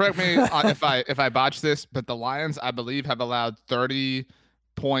 You can correct me if I botch this, but the Lions, I believe, have allowed 30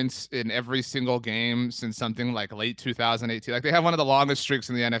 points in every single game since something like late 2018. Like, they have one of the longest streaks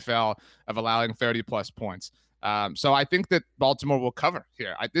in the NFL of allowing 30 plus points. So I think that Baltimore will cover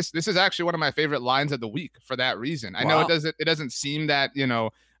here. This is actually one of my favorite lines of the week for that reason. I know it doesn't seem that,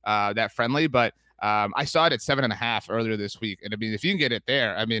 that friendly, but I saw it at 7.5 earlier this week. And I mean, if you can get it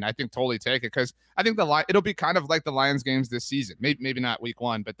there, I mean, I think totally take it, because I think it'll be kind of like the Lions games this season. Maybe not week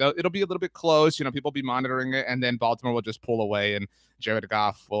 1, but it'll be a little bit close. People will be monitoring it, and then Baltimore will just pull away, and Jared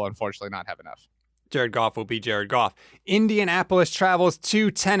Goff will unfortunately not have enough. Jared Goff will be Jared Goff. Indianapolis travels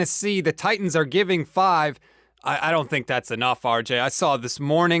to Tennessee. The Titans are giving 5. I don't think that's enough, RJ. I saw this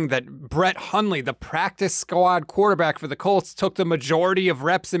morning that Brett Hundley, the practice squad quarterback for the Colts, took the majority of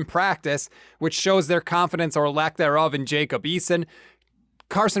reps in practice, which shows their confidence or lack thereof in Jacob Eason.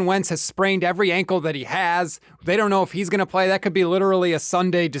 Carson Wentz has sprained every ankle that he has. They don't know if he's going to play. That could be literally a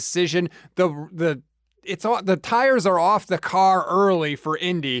Sunday decision. The tires are off the car early for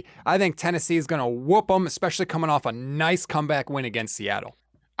Indy. I think Tennessee is going to whoop them, especially coming off a nice comeback win against Seattle.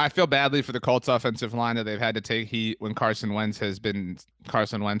 I feel badly for the Colts offensive line that they've had to take heat when Carson Wentz has been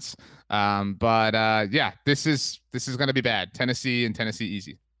Carson Wentz. Yeah, this is going to be bad. Tennessee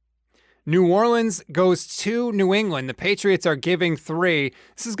easy. New Orleans goes to New England. The Patriots are giving 3.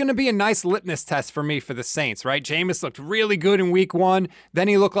 This is going to be a nice litmus test for me for the Saints, right? Jameis looked really good in week 1. Then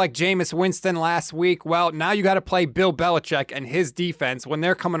he looked like Jameis Winston last week. Well, now you got to play Bill Belichick and his defense when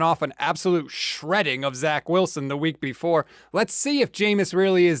they're coming off an absolute shredding of Zach Wilson the week before. Let's see if Jameis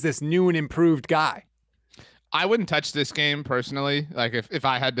really is this new and improved guy. I wouldn't touch this game personally. Like if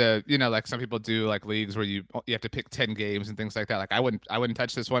I had to, like some people do like leagues where you have to pick 10 games and things like that. Like I wouldn't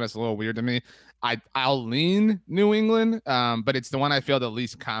touch this one. It's a little weird to me. I'll lean New England, but it's the one I feel the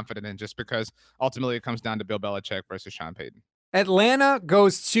least confident in just because ultimately it comes down to Bill Belichick versus Sean Payton. Atlanta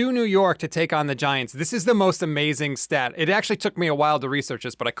goes to New York to take on the Giants. This is the most amazing stat. It actually took me a while to research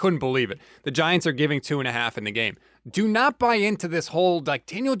this, but I couldn't believe it. The Giants are giving 2.5 in the game. Do not buy into this whole,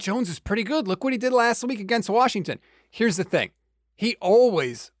 Daniel Jones is pretty good. Look what he did last week against Washington. Here's the thing. He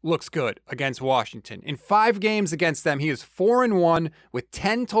always looks good against Washington. In 5 games against them, he is 4-1 with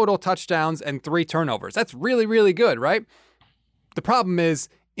 10 total touchdowns and 3 turnovers. That's really, really good, right? The problem is,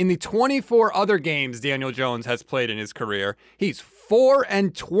 in the 24 other games Daniel Jones has played in his career, he's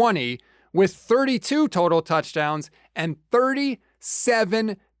 4-20 with 32 total touchdowns and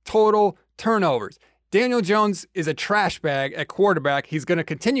 37 total turnovers. Daniel Jones is a trash bag at quarterback. He's going to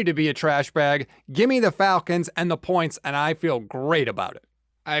continue to be a trash bag. Give me the Falcons and the points, and I feel great about it.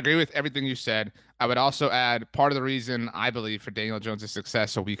 I agree with everything you said. I would also add part of the reason I believe for Daniel Jones'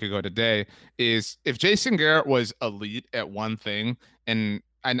 success a week ago today is if Jason Garrett was elite at one thing, and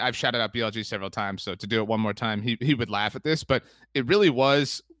I've shouted out BLG several times, so to do it one more time, he would laugh at this, but it really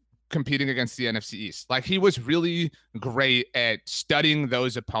was competing against the NFC East. Like he was really great at studying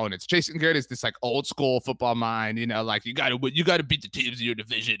those opponents. Jason Garrett is this like old school football mind, like you got to beat the teams in your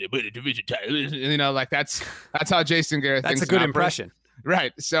division and win a division title. Like that's how Jason Garrett thinks. That's a good impression.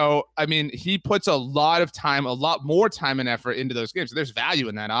 Right. So, I mean, he puts a lot more time and effort into those games. So there's value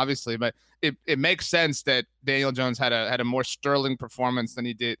in that, obviously, but it makes sense that Daniel Jones had a more sterling performance than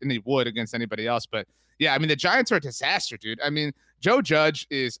he would against anybody else. But yeah, I mean, the Giants are a disaster, dude. I mean, Joe Judge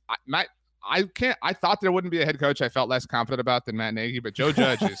is I thought there wouldn't be a head coach I felt less confident about than Matt Nagy, but Joe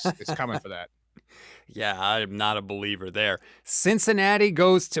Judge is coming for that. Yeah, I'm not a believer there. Cincinnati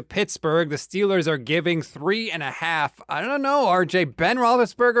goes to Pittsburgh. The Steelers are giving 3.5. I don't know, RJ. Ben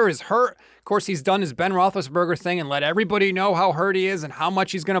Roethlisberger is hurt. Of course, he's done his Ben Roethlisberger thing and let everybody know how hurt he is and how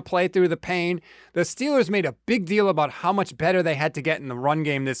much he's going to play through the pain. The Steelers made a big deal about how much better they had to get in the run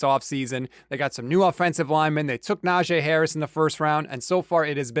game this offseason. They got some new offensive linemen. They took Najee Harris in the first round, and so far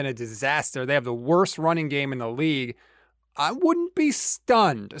it has been a disaster. They have the worst running game in the league. I wouldn't be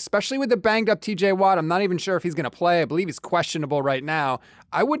stunned, especially with the banged up TJ Watt. I'm not even sure if he's going to play. I believe he's questionable right now.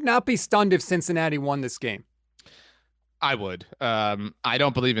 I would not be stunned if Cincinnati won this game. I would. I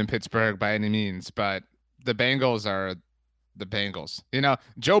don't believe in Pittsburgh by any means, but the Bengals are the Bengals.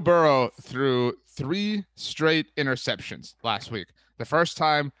 Joe Burrow threw 3 straight interceptions last week. The first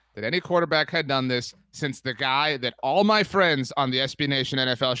time that any quarterback had done this since the guy that all my friends on the SB Nation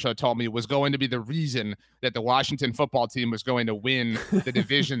NFL show told me was going to be the reason that the Washington football team was going to win the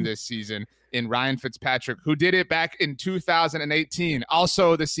division this season in Ryan Fitzpatrick, who did it back in 2018.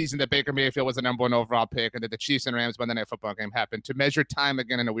 Also the season that Baker Mayfield was the number 1 overall pick and that the Chiefs and Rams Monday Night Football game happened to measure time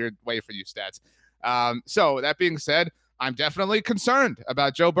again in a weird way for you stats. So that being said, I'm definitely concerned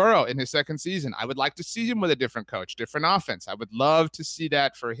about Joe Burrow in his second season. I would like to see him with a different coach, different offense. I would love to see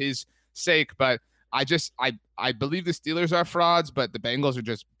that for his sake, but I believe the Steelers are frauds, but the Bengals are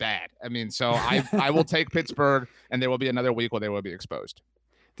just bad. I mean, so I will take Pittsburgh, and there will be another week where they will be exposed.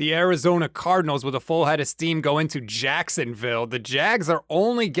 The Arizona Cardinals with a full head of steam go into Jacksonville. The Jags are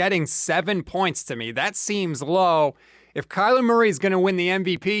only getting 7 points to me. That seems low. If Kyler Murray is going to win the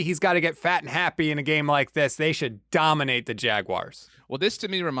MVP, he's got to get fat and happy in a game like this. They should dominate the Jaguars. Well, this to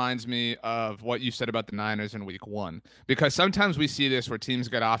me reminds me of what you said about the Niners in week 1, because sometimes we see this where teams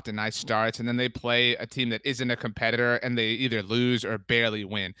get off to nice starts and then they play a team that isn't a competitor and they either lose or barely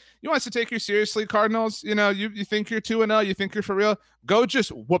win. You want us to take you seriously, Cardinals? You think you're 2-0, you think you're for real? Go just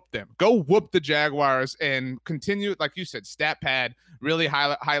whoop them. Go whoop the Jaguars and continue, like you said, stat pad, really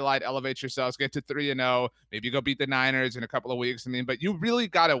highlight, elevate yourselves, get to 3-0, maybe go beat the Niners in a couple of weeks. But you really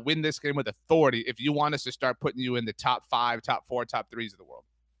got to win this game with authority if you want us to start putting you in the top 5, top 4, top 3s of the world.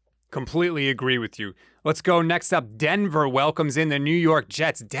 Completely agree with you. Let's go next up. Denver welcomes in the New York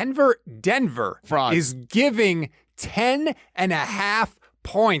Jets. Denver Frauds. is giving 10.5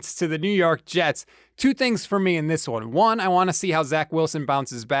 points to the New York Jets. Two things for me in this one. One, I want to see how Zach Wilson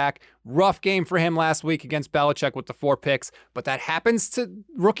bounces back. Rough game for him last week against Belichick with the 4 picks, but that happens to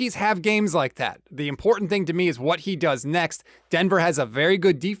rookies have games like that. The important thing to me is what he does next. Denver has a very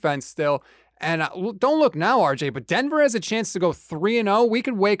good defense still. And don't look now, RJ, but Denver has a chance to go 3-0. We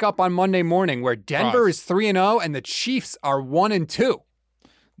could wake up on Monday morning where Denver is 3-0 and the Chiefs are 1-2.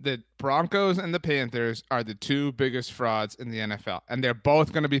 The Broncos and the Panthers are the two biggest frauds in the NFL, and they're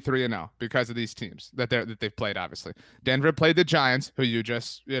both going to be 3-0 because of these teams that they've played. Obviously, Denver played the Giants, who you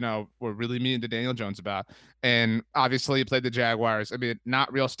just were really mean to Daniel Jones about, and obviously you played the Jaguars. I mean,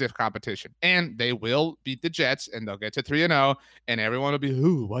 not real stiff competition, and they will beat the Jets, and they'll get to 3-0, and everyone will be,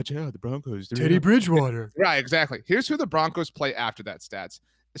 "Ooh, watch out, the Broncos." Teddy Bridgewater. Right, exactly. Here's who the Broncos play after that. Stats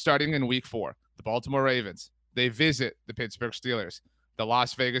starting in Week 4: the Baltimore Ravens. They visit the Pittsburgh Steelers. The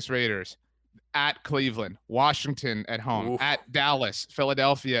Las Vegas Raiders, at Cleveland, Washington at home, at Dallas,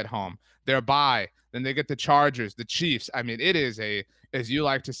 Philadelphia at home. They're bye. Then they get the Chargers, the Chiefs. I mean, it is a, as you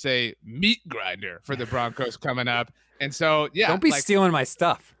like to say, meat grinder for the Broncos coming up. And so, yeah. Don't be stealing my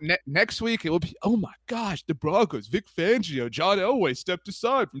stuff. Next week, it will be, oh my gosh, the Broncos, Vic Fangio, John Elway stepped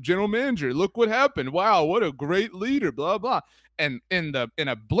aside from general manager. Look what happened. Wow, what a great leader, blah, blah. And in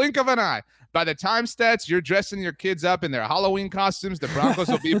a blink of an eye, by the time stats, you're dressing your kids up in their Halloween costumes, the Broncos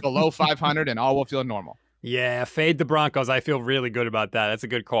will be below 500 and all will feel normal. Yeah, fade the Broncos. I feel really good about that. That's a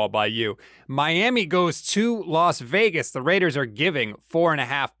good call by you. Miami goes to Las Vegas. The Raiders are giving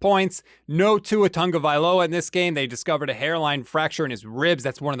 4.5 points. No Tua Tagovailoa in this game. They discovered a hairline fracture in his ribs.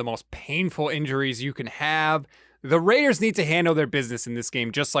 That's one of the most painful injuries you can have. The Raiders need to handle their business in this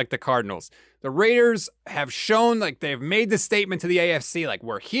game, just like the Cardinals. The Raiders have shown, like, they've made the statement to the AFC, like,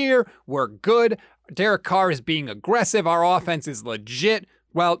 we're here, we're good. Derek Carr is being aggressive. Our offense is legit.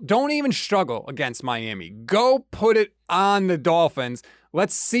 Well, don't even struggle against Miami. Go put it on the Dolphins.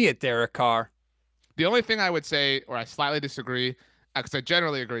 Let's see it, Derek Carr. The only thing I would say, or I slightly disagree, because I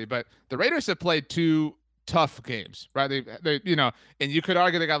generally agree, but the Raiders have played 2 tough games, right? They and you could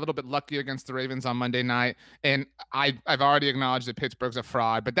argue they got a little bit lucky against the Ravens on Monday night. And I've already acknowledged that Pittsburgh's a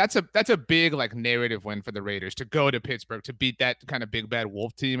fraud, but that's a big like narrative win for the Raiders to go to Pittsburgh to beat that kind of big bad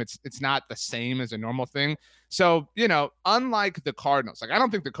wolf team. It's not the same as a normal thing. So, unlike the Cardinals, like I don't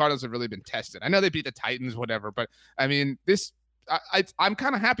think the Cardinals have really been tested. I know they beat the Titans, whatever, but I mean, I'm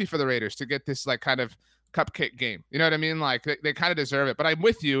kind of happy for the Raiders to get this like kind of cupcake game. You know what I mean? Like they kind of deserve it, but I'm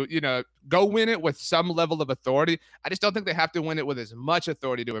with you, go win it with some level of authority. I just don't think they have to win it with as much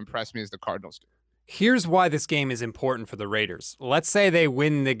authority to impress me as the Cardinals do. Here's why this game is important for the Raiders. Let's say they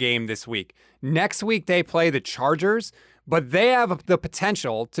win the game this week. Next week, they play the Chargers, but they have the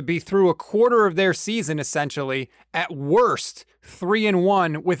potential to be through a quarter of their season, essentially, at worst,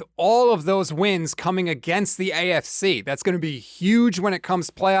 3-1, with all of those wins coming against the AFC. That's going to be huge when it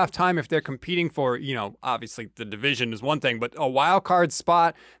comes playoff time if they're competing for, obviously the division is one thing, but a wild card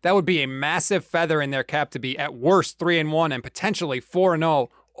spot, that would be a massive feather in their cap to be at worst 3-1 and potentially 4-0,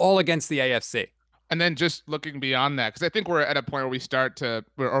 all against the AFC. And then just looking beyond that, because I think we're at a point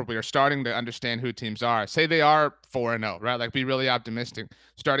where we are starting to understand who teams are. Say they are 4-0, right? Like be really optimistic.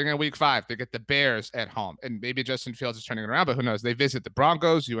 Starting in Week 5, they get the Bears at home, and maybe Justin Fields is turning it around, but who knows? They visit the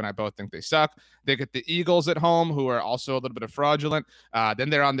Broncos. You and I both think they suck. They get the Eagles at home, who are also a little bit of fraudulent. Then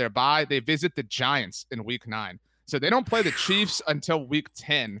they're on their bye. They visit the Giants in Week 9. So they don't play the Chiefs until Week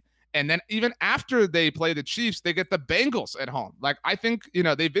 10. And then even after they play the Chiefs, they get the Bengals at home. Like, I think,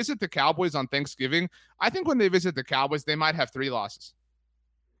 they visit the Cowboys on Thanksgiving. I think when they visit the Cowboys, they might have 3 losses.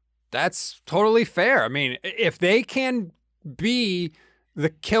 That's totally fair. I mean, if they can be the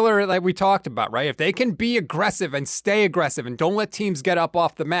killer like we talked about, right? If they can be aggressive and stay aggressive and don't let teams get up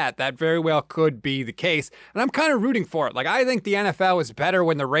off the mat, that very well could be the case. And I'm kind of rooting for it. Like, I think the NFL is better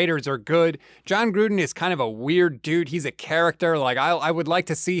when the Raiders are good. John Gruden is kind of a weird dude. He's a character. Like, I would like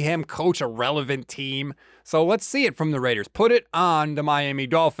to see him coach a relevant team. So let's see it from the Raiders. Put it on the Miami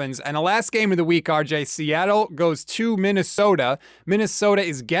Dolphins. And the last game of the week, RJ, Seattle goes to Minnesota. Minnesota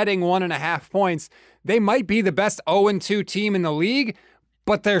is getting 1.5 points. They might be the best 0-2 team in the league,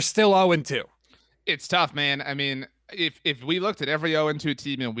 but they're still 0-2. It's tough, man. I mean, if we looked at every 0-2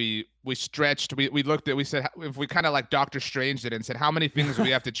 team and we stretched, we said, if we kind of like Doctor Strange did and said, how many things we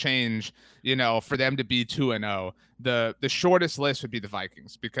have to change, for them to be 2-0, the shortest list would be the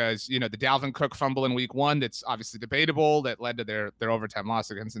Vikings, because, the Dalvin Cook fumble in Week 1, that's obviously debatable, that led to their overtime loss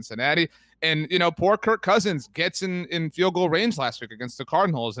against Cincinnati. And, poor Kirk Cousins gets in field goal range last week against the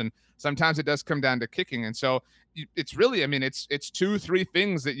Cardinals. And sometimes it does come down to kicking. And so it's really, it's 2-3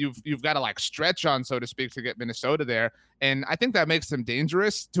 things that you've got to like stretch on, so to speak, to get Minnesota there. And I think that makes them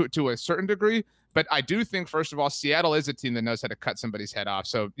dangerous to a certain degree. But I do think, first of all, Seattle is a team that knows how to cut somebody's head off.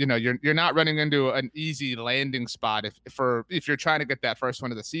 So, you're not running into an easy landing spot if you're trying to get that first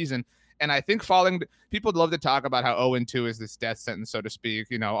one of the season. And I think people love to talk about how 0-2 is this death sentence, so to speak,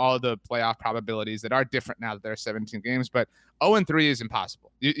 all the playoff probabilities that are different now that there are 17 games, but 0-3 is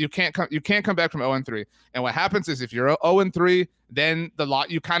impossible. You can't come back from 0-3. And what happens is if you're 0-3, then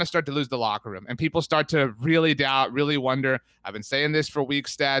you kind of start to lose the locker room and people start to really doubt, really wonder. I've been saying this for week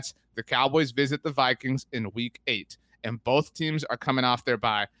stats. The Cowboys visit the Vikings in week 8. And both teams are coming off their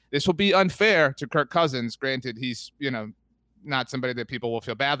bye. This will be unfair to Kirk Cousins. Granted, he's, not somebody that people will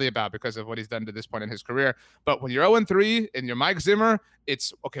feel badly about because of what he's done to this point in his career. But when you're 0-3 and you're Mike Zimmer,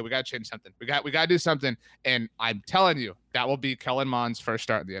 it's okay. We got to change something. We got to do something. And I'm telling you, that will be Kellen Mond's first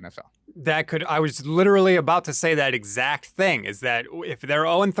start in the NFL. I was literally about to say that exact thing, is that if they're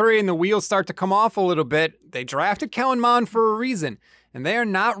 0-3 and the wheels start to come off a little bit, they drafted Kellen Mond for a reason. And they are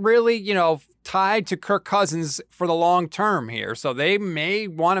not really, tied to Kirk Cousins for the long term here. So they may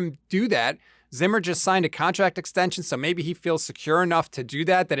want to do that. Zimmer just signed a contract extension, so maybe he feels secure enough to do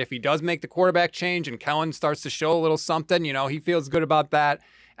that if he does make the quarterback change and Kellen starts to show a little something, he feels good about that.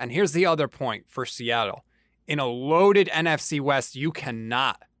 And here's the other point for Seattle. In a loaded NFC West, you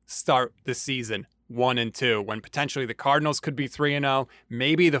cannot start the season 1-2 when potentially the Cardinals could be 3-0.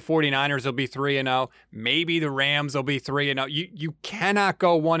 Maybe the 49ers will be 3-0. Maybe the Rams will be 3-0. You cannot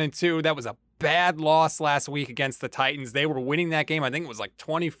go 1-2. That was a bad loss last week against the Titans. They were winning that game. I think it was like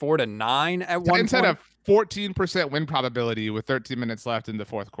 24-9 at one point. Titans had a 14% win probability with 13 minutes left in the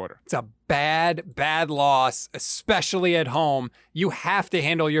fourth quarter. It's a bad loss, especially at home. You have to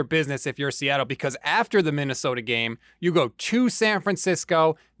handle your business if you're Seattle, because after the Minnesota game, you go to San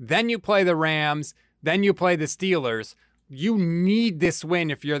Francisco, then you play the Rams, then you play the Steelers. You need this win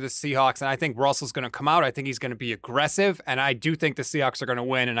if you're the Seahawks, and I think Russell's going to come out. I think he's going to be aggressive, and I do think the Seahawks are going to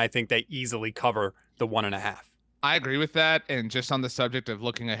win, and I think they easily cover the 1.5. I agree with that, and just on the subject of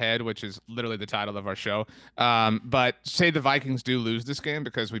looking ahead, which is literally the title of our show, but say the Vikings do lose this game,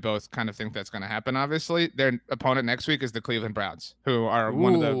 because we both kind of think that's going to happen, obviously. Their opponent next week is the Cleveland Browns, who are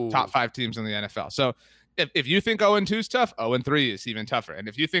one of the top 5 teams in the NFL. So if you think 0-2 is tough, 0-3 is even tougher. And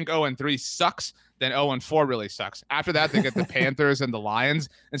if you think 0-3 sucks, then 0-4 really sucks. After that, they get the Panthers and the Lions.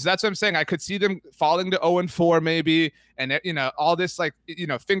 And so that's what I'm saying. I could see them falling to 0-4 maybe. And, all this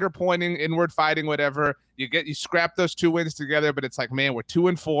finger pointing, inward fighting, whatever. You scrap those 2 wins together, but it's like, man, we're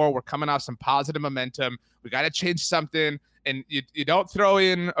 2-4. We're coming off some positive momentum. We got to change something. And you don't throw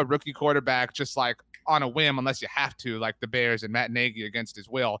in a rookie quarterback just like on a whim unless you have to, like the Bears and Matt Nagy against his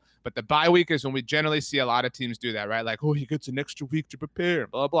will. But the bye week is when we generally see a lot of teams do that, right? Like, he gets an extra week to prepare,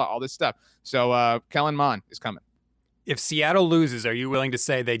 blah, blah, all this stuff. So Kellen Mond is coming. If Seattle loses, are you willing to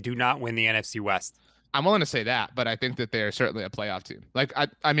say they do not win the NFC West? I'm willing to say that, but I think that they're certainly a playoff team. Like,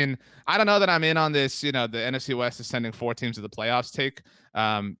 I mean, I don't know that I'm in on this, the NFC West is sending 4 teams to the playoffs take.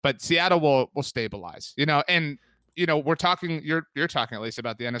 But Seattle will stabilize, and we're talking, you're talking at least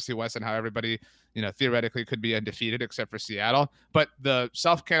about the NFC West and how everybody, theoretically could be undefeated except for Seattle, but the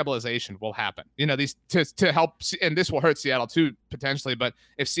self-cannibalization will happen, these to help, and this will hurt Seattle too, potentially. But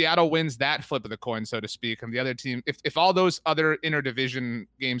if Seattle wins that flip of the coin, so to speak, and the other team, if all those other interdivision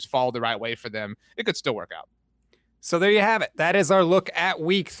games fall the right way for them, it could still work out. So there you have it. That is our look at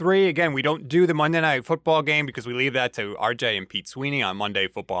week 3. Again, we don't do the Monday Night Football game because we leave that to RJ and Pete Sweeney on Monday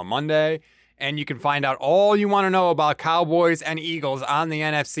Football Monday. And you can find out all you want to know about Cowboys and Eagles on the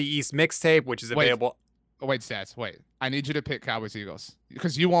NFC East mixtape, which is available. Wait, Stats. Wait. I need you to pick Cowboys Eagles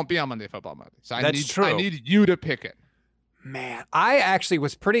because you won't be on Monday Football Monday. So I need you to pick it. Man, I actually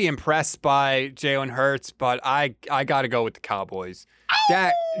was pretty impressed by Jalen Hurts, but I got to go with the Cowboys.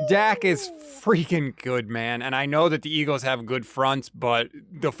 Dak is freaking good, man. And I know that the Eagles have good fronts, but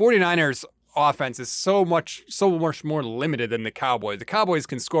the 49ers offense is so much more limited than the Cowboys. The Cowboys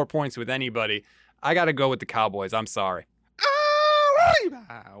can score points with anybody. I got to go with the Cowboys. I'm sorry.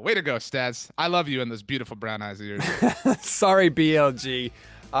 Way to go, Stats. I love you and those beautiful brown eyes of yours. Sorry, BLG.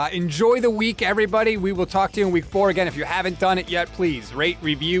 Enjoy the week, everybody. We will talk to you in week 4. Again, if you haven't done it yet, please rate,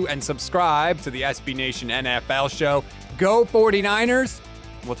 review, and subscribe to the SB Nation NFL show. Go 49ers.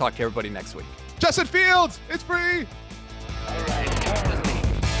 We'll talk to everybody next week. Justin Fields, it's free. All right, come with me.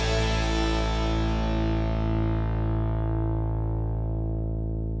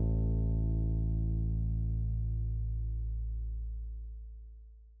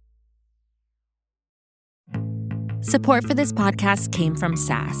 Support for this podcast came from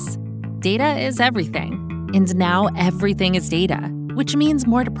SAS. Data is everything. And now everything is data, which means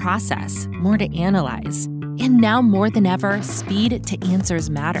more to process, more to analyze. And now more than ever, speed to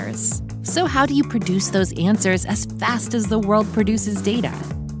answers matters. So how do you produce those answers as fast as the world produces data?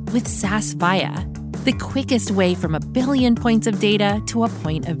 With SAS Viya, the quickest way from a billion points of data to a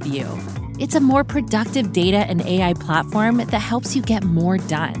point of view. It's a more productive data and AI platform that helps you get more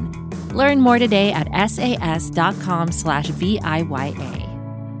done. Learn more today at sas.com/VIYA.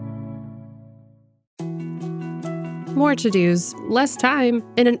 More to-dos, less time,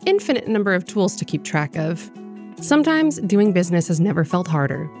 and an infinite number of tools to keep track of. Sometimes doing business has never felt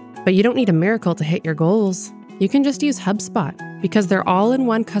harder, but you don't need a miracle to hit your goals. You can just use HubSpot, because their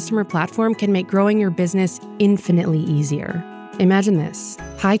all-in-one customer platform can make growing your business infinitely easier. Imagine this: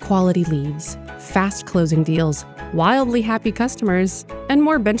 high-quality leads, fast closing deals, wildly happy customers, and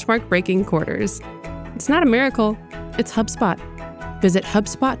more benchmark-breaking quarters. It's not a miracle, it's HubSpot. Visit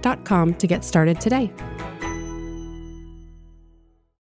HubSpot.com to get started today.